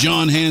guru,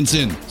 John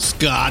Hansen,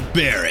 Scott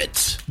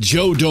Barrett,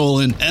 Joe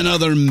Dolan, and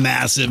other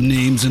massive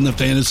names in the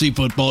fantasy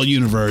football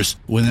universe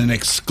with an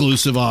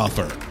exclusive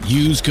offer.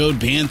 Use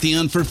code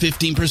Pantheon for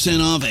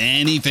 15% off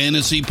any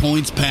Fantasy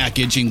Points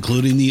package,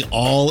 including the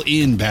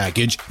all-in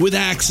package, with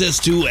access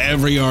to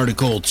every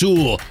article,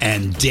 tool,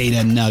 and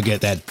data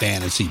nugget that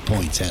Fantasy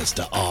Points has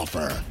to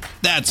offer.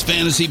 That's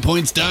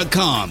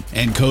FantasyPoints.com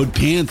and code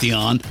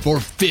Pantheon for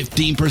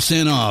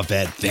 15% off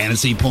at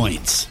Fantasy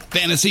Points.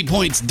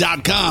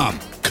 FantasyPoints.com,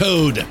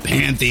 code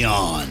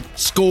Pantheon.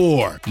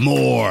 Score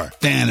more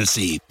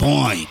fantasy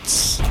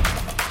points.